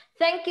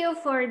 Thank you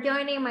for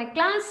joining my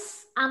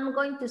class. I'm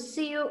going to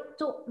see you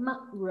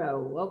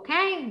tomorrow.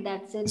 Okay,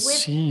 that's it with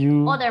See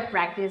you. other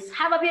practice.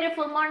 Have a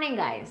beautiful morning,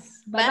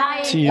 guys.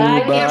 Bye-bye. See you.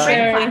 Have your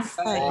Bye. breakfast.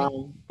 Bye.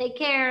 Take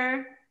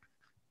care.